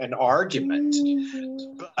to an argument,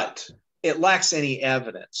 but it lacks any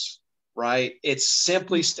evidence, right? It's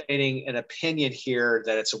simply stating an opinion here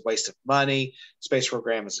that it's a waste of money. Space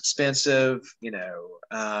program is expensive.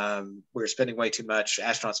 We're spending way too much.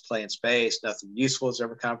 Astronauts play in space. Nothing useful has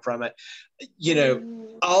ever come from it.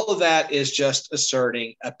 All of that is just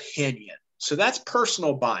asserting opinion. So that's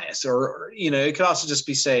personal bias, or it could also just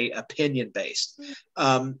be, say, opinion based.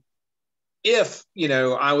 If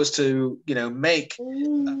I was to make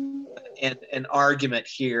an argument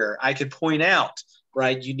here, I could point out,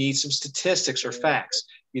 right, you need some statistics or facts.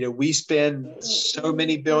 We spend so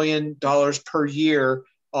many $1 billion per year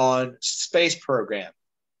on space program.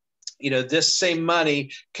 This same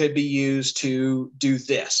money could be used to do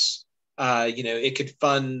this. It could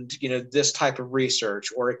fund, this type of research,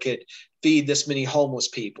 or it could feed this many homeless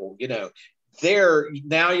people.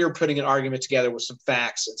 Now you're putting an argument together with some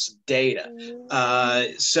facts and some data.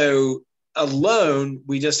 So alone,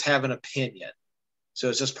 we just have an opinion. So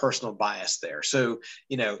it's just personal bias there. So,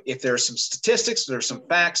 if there's some statistics, there's some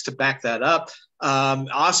facts to back that up.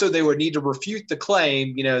 Also, they would need to refute the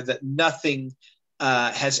claim, that nothing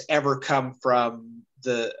has ever come from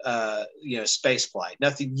the space flight.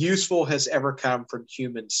 Nothing useful has ever come from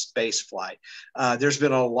human space flight. There's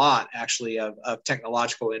been a lot, actually, of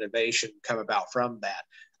technological innovation come about from that.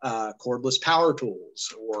 Cordless power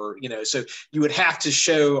tools, or so you would have to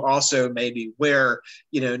show also maybe where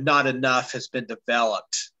not enough has been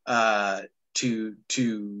developed to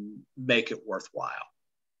make it worthwhile.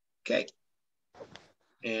 Okay,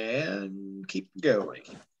 and keep going.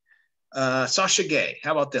 Sasha Gay,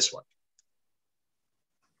 how about this one?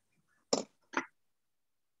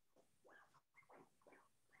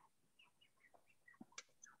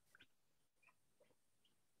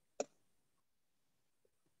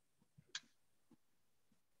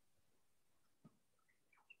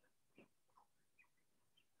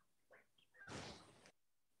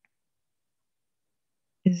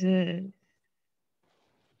 Is it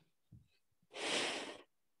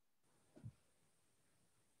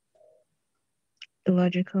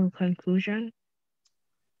illogical conclusion?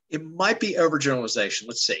 It might be overgeneralization.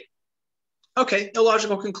 Let's see. Okay,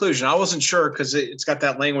 illogical conclusion. I wasn't sure because it's got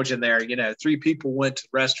that language in there. 3 people went to the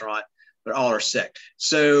restaurant, but all are sick.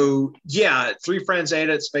 So yeah, 3 friends ate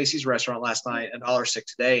at Spacey's restaurant last night and all are sick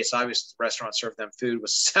today. It's obvious the restaurant served them food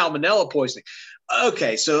with salmonella poisoning.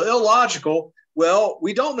 Okay, so illogical. Well,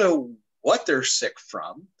 we don't know what they're sick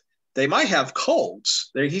from. They might have colds.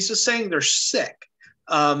 He's just saying they're sick.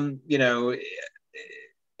 And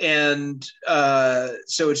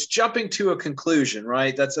so it's jumping to a conclusion,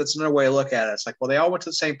 right? That's another way to look at it. It's like, well, they all went to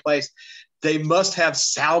the same place. They must have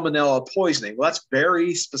salmonella poisoning. Well, that's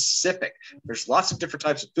very specific. There's lots of different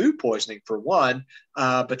types of food poisoning, for one.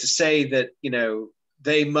 But to say that,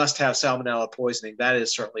 they must have salmonella poisoning, that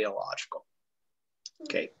is certainly illogical.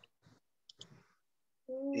 Okay.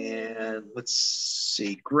 And let's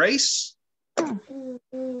see. Grace, what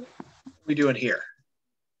are we doing here?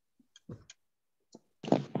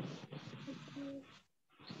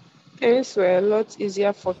 Things were a lot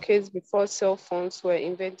easier for kids before cell phones were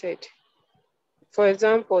invented. For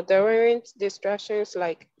example, there weren't distractions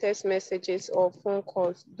like text messages or phone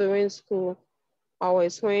calls during school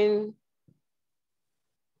hours when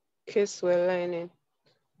kids were learning.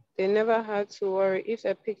 They never had to worry if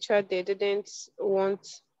a picture they didn't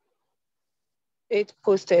want it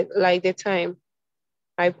posted, like the time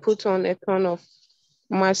I put on a ton of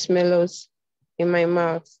marshmallows in my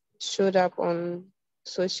mouth, showed up on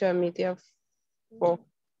social media for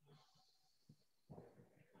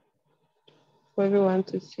everyone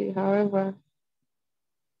to see. However,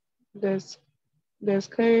 there's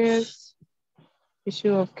curious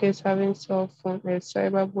issue of kids having cell phone and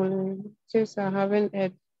cyberbullying. Kids are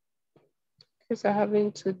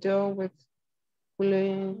having to deal with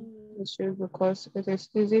bullying issues because it is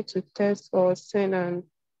easy to text or send an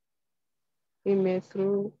email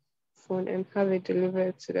through phone and have it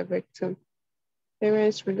delivered to the victim.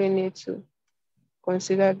 Parents really need to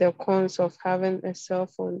consider the cons of having a cell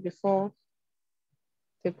phone before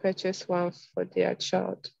they purchase one for their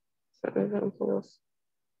child. For example,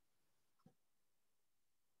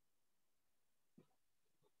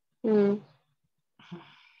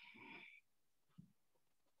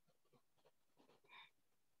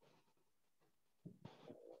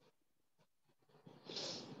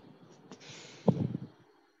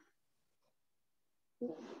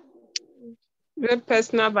 the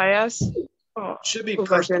personal bias. Oh. Should be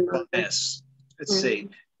personal Overgeneralization. bias. Let's see.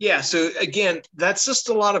 Yeah, so again, that's just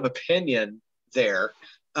a lot of opinion there.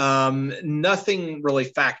 Nothing really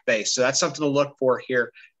fact-based. So that's something to look for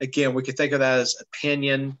here. Again, we could think of that as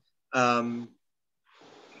opinion. That's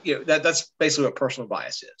basically what personal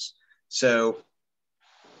bias is. So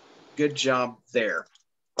good job there.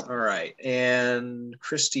 All right. And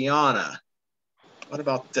Christiana, what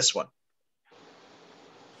about this one?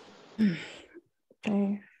 Okay.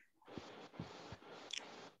 I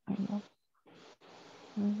know.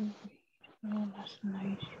 Oh, that's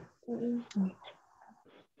nice. Wait.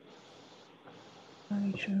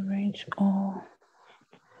 I should arrange all.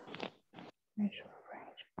 I should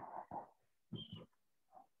arrange all.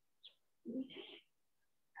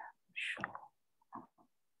 Sure.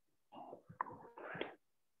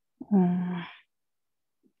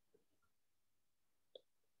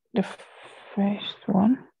 The first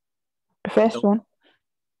one. The first one.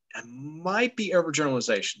 It might be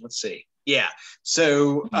overgeneralization. Let's see. Yeah.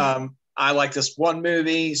 So I like this one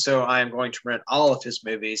movie, so I am going to rent all of his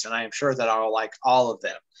movies, and I am sure that I will like all of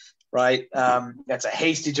them. Right? That's a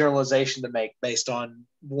hasty generalization to make based on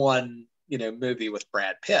one, movie with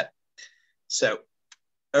Brad Pitt. So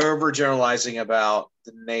overgeneralizing about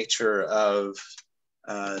the nature of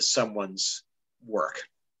someone's work.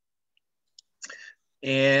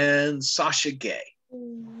 And Sasha Gay.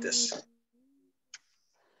 This.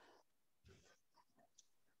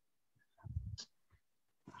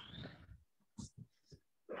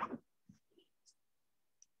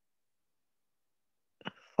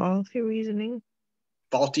 Faulty reasoning.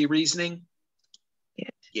 Faulty reasoning?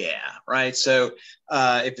 Yes. Yeah, right. So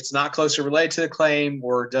if it's not closely related to the claim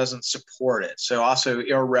or doesn't support it. So also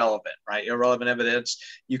irrelevant, right? Irrelevant evidence.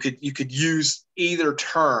 You could use either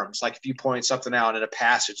terms. Like if you point something out in a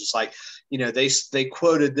passage, it's like, they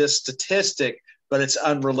quoted this statistic, but it's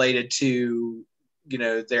unrelated to,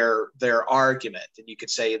 their argument. And you could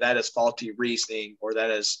say that is faulty reasoning or that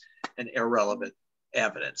is an irrelevant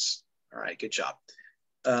evidence. All right, good job.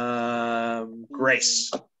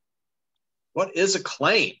 Grace. What is a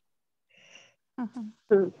claim? All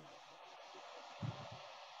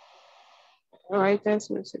right,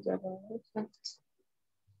 that's message about it.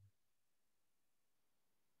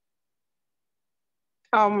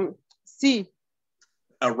 C.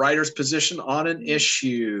 A writer's position on an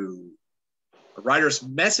issue. A writer's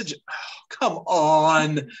message. Oh, come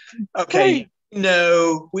on. Okay.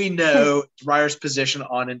 No, we know writer's position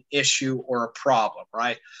on an issue or a problem,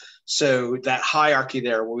 right? So that hierarchy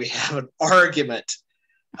there where we have an argument,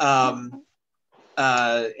 and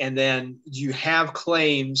then you have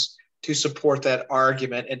claims to support that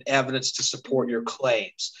argument and evidence to support your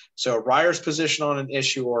claims. So a writer's position on an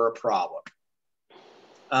issue or a problem.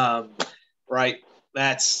 Right?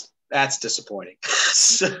 That's disappointing.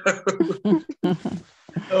 So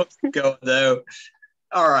go though.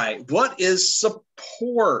 All right. What is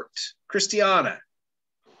support? Christiana.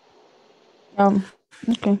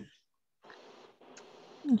 Okay.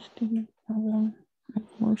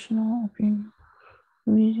 Emotional opinion,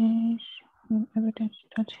 reasons, evidence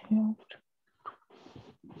that helped.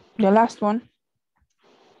 The last one.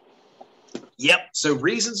 Yep. So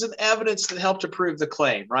reasons and evidence that help to prove the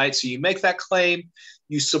claim, right? So you make that claim,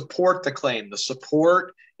 you support the claim. The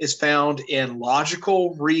support is found in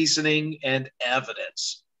logical reasoning and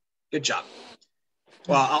evidence. Good job.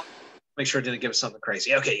 Well, I'll make sure I didn't give us something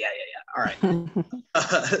crazy. Okay. Yeah. All right.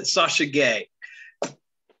 Sasha Gay.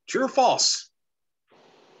 True or false?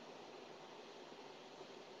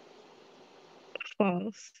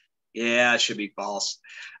 False. Yeah, it should be false.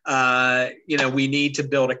 We need to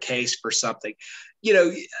build a case for something.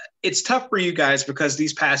 It's tough for you guys because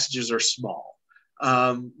these passages are small.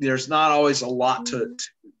 There's not always a lot to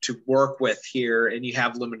work with here, and you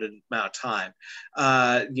have limited amount of time.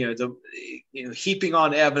 Heaping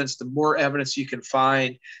on evidence, the more evidence you can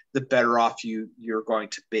find, the better off you're going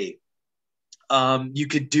to be. You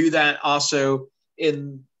could do that also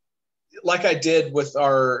like I did with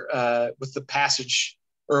with the passage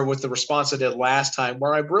or with the response I did last time,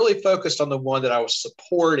 where I really focused on the one that I was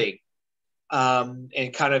supporting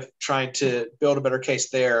and kind of trying to build a better case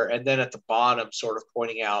there. And then at the bottom, sort of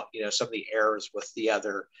pointing out, some of the errors with the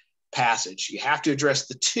other passage. You have to address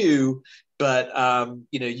the two, but,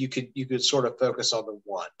 you could sort of focus on the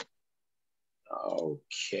one.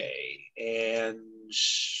 Okay. And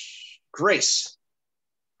Grace,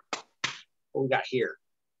 what we got here?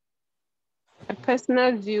 A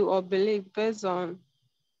personal view or belief based on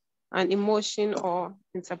an emotion or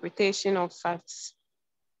interpretation of facts.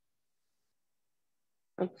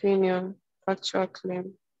 Opinion, factual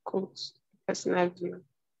claim, quote, personal view,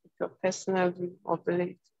 your personal view or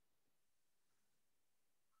belief.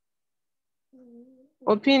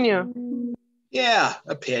 Opinion. Yeah,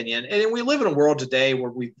 opinion. And we live in a world today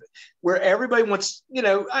where everybody wants,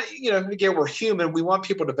 again, we're human. We want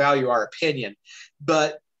people to value our opinion,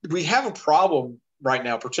 but we have a problem right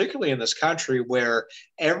now, particularly in this country, where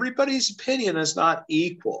everybody's opinion is not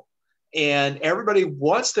equal. And everybody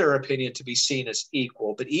wants their opinion to be seen as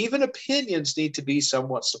equal, but even opinions need to be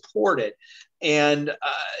somewhat supported. And,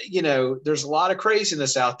 there's a lot of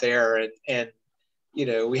craziness out there. And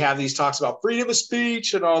we have these talks about freedom of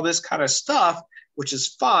speech and all this kind of stuff, which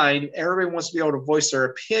is fine. Everybody wants to be able to voice their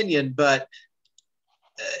opinion, but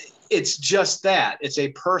it's just that. It's a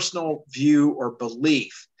personal view or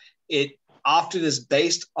belief. It often is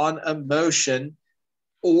based on emotion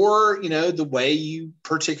or, the way you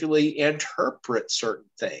particularly interpret certain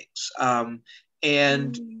things.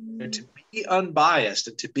 And to be unbiased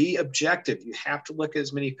and to be objective, you have to look at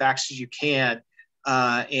as many facts as you can.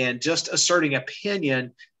 And just asserting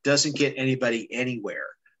opinion doesn't get anybody anywhere.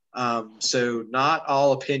 So not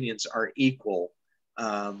all opinions are equal,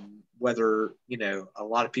 whether, a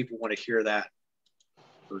lot of people want to hear that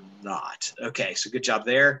or not. Okay, so good job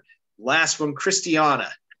there. Last one,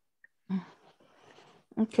 Christiana.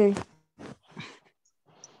 Okay.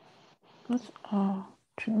 What are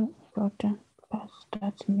two important parts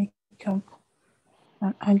that make up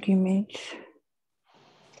an argument?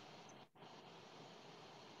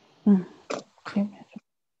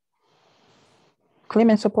 Claim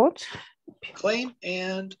and support? Claim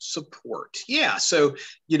and support. Yeah. So,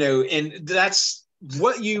 and that's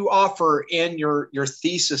what you offer in your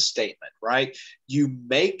thesis statement, right? You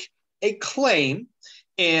make a claim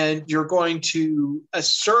and you're going to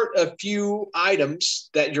assert a few items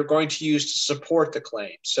that you're going to use to support the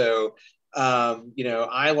claim. So,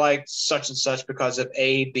 I like such and such because of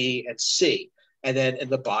A, B, and C. And then in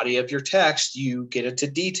the body of your text, you get into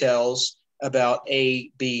details about A,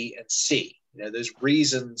 B, and C. Those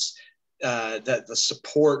reasons that the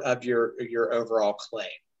support of your overall claim.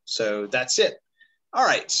 So that's it. All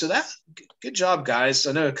right. So good job, guys.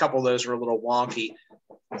 I know a couple of those were a little wonky.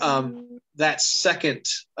 That second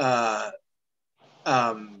part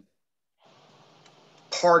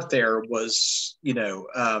there was,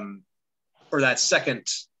 or that second,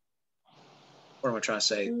 what am I trying to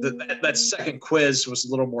say? That second quiz was a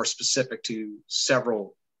little more specific to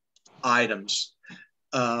several items.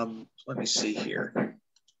 Let me see here.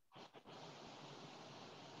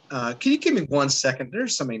 Can you give me 1 second?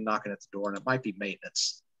 There's somebody knocking at the door and it might be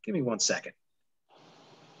maintenance. Give me 1 second.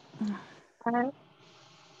 All right.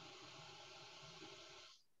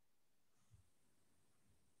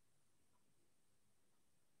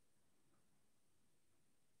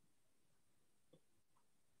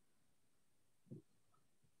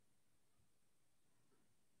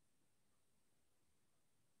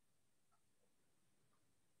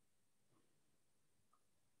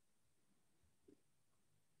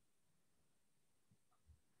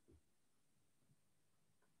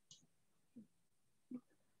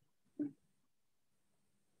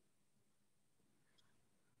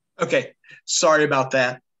 Okay, sorry about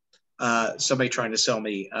that. Somebody trying to sell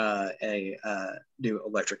me a new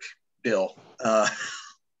electric bill.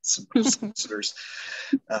 Some solicitors.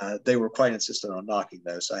 They were quite insistent on knocking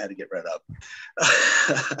though, so I had to get rid of.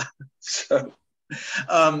 So,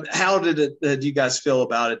 how do you guys feel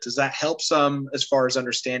about it? Does that help some as far as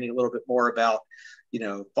understanding a little bit more about,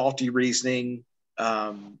 faulty reasoning,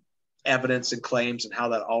 evidence and claims, and how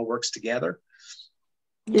that all works together?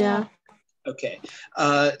 Yeah. Okay.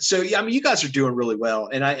 So yeah, I mean, you guys are doing really well.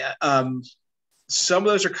 And some of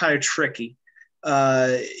those are kind of tricky.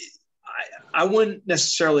 I wouldn't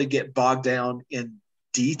necessarily get bogged down in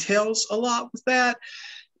details a lot with that.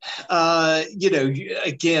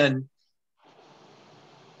 Again,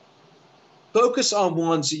 focus on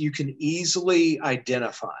ones that you can easily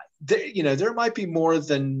identify. There might be more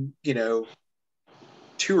than,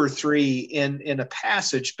 2 or 3 in a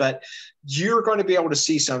passage, but you're going to be able to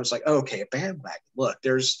see some. It's like, oh, okay, a bandwagon. Look,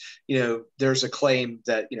 there's a claim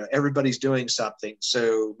that, everybody's doing something,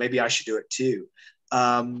 so maybe I should do it too.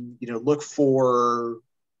 Look for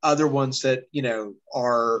other ones that,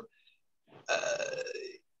 are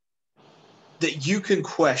that you can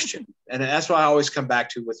question. And that's why I always come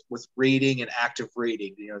back to with reading and active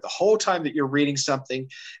reading. The whole time that you're reading something,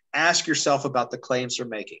 ask yourself about the claims they're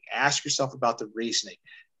making. Ask yourself about the reasoning.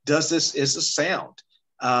 Is this sound?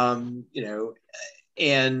 And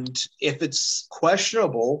if it's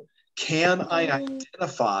questionable, can I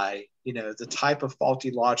identify, the type of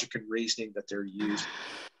faulty logic and reasoning that they're using,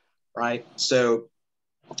 right? So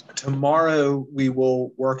tomorrow we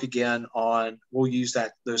will work again we'll use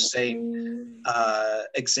those same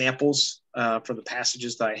examples from the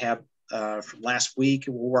passages that I have from last week,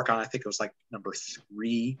 and we'll work on, I think it was like number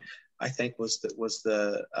 3, I think was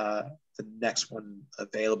the next one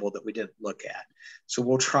available that we didn't look at. So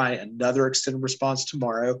we'll try another extended response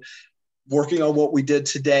tomorrow, working on what we did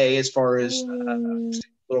today as far as a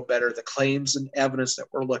little better the claims and evidence that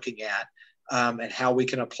we're looking at, and how we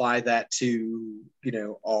can apply that to,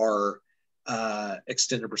 our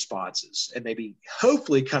extended responses, and maybe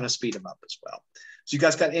hopefully kind of speed them up as well. So you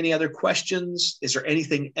guys got any other questions? Is there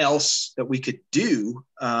anything else that we could do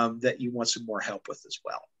that you want some more help with as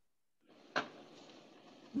well?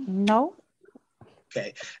 No.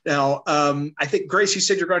 Okay. Now, I think, Grace, you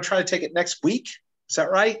said you're going to try to take it next week. Is that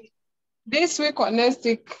right? This week or next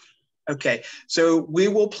week? Okay. So we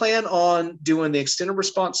will plan on doing the extended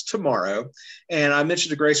response tomorrow. And I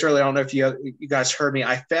mentioned to Grace earlier, I don't know if you guys heard me,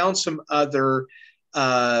 I found some other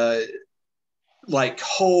like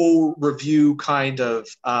whole review kind of,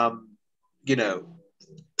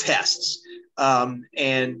 tests.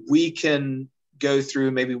 And we can go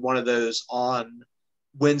through maybe one of those on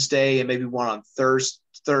Wednesday and maybe one on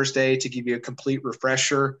Thursday to give you a complete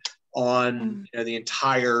refresher on the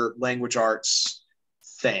entire language arts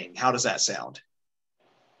thing. How does that sound?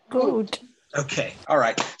 Good. Okay. All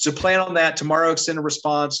right. So plan on that. Tomorrow, extended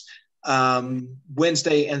response.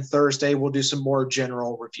 Wednesday and Thursday, we'll do some more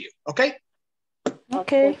general review. Okay?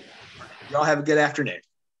 Okay. Y'all have a good afternoon.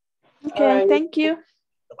 Okay. All right. Thank you.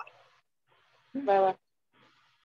 Bye-bye.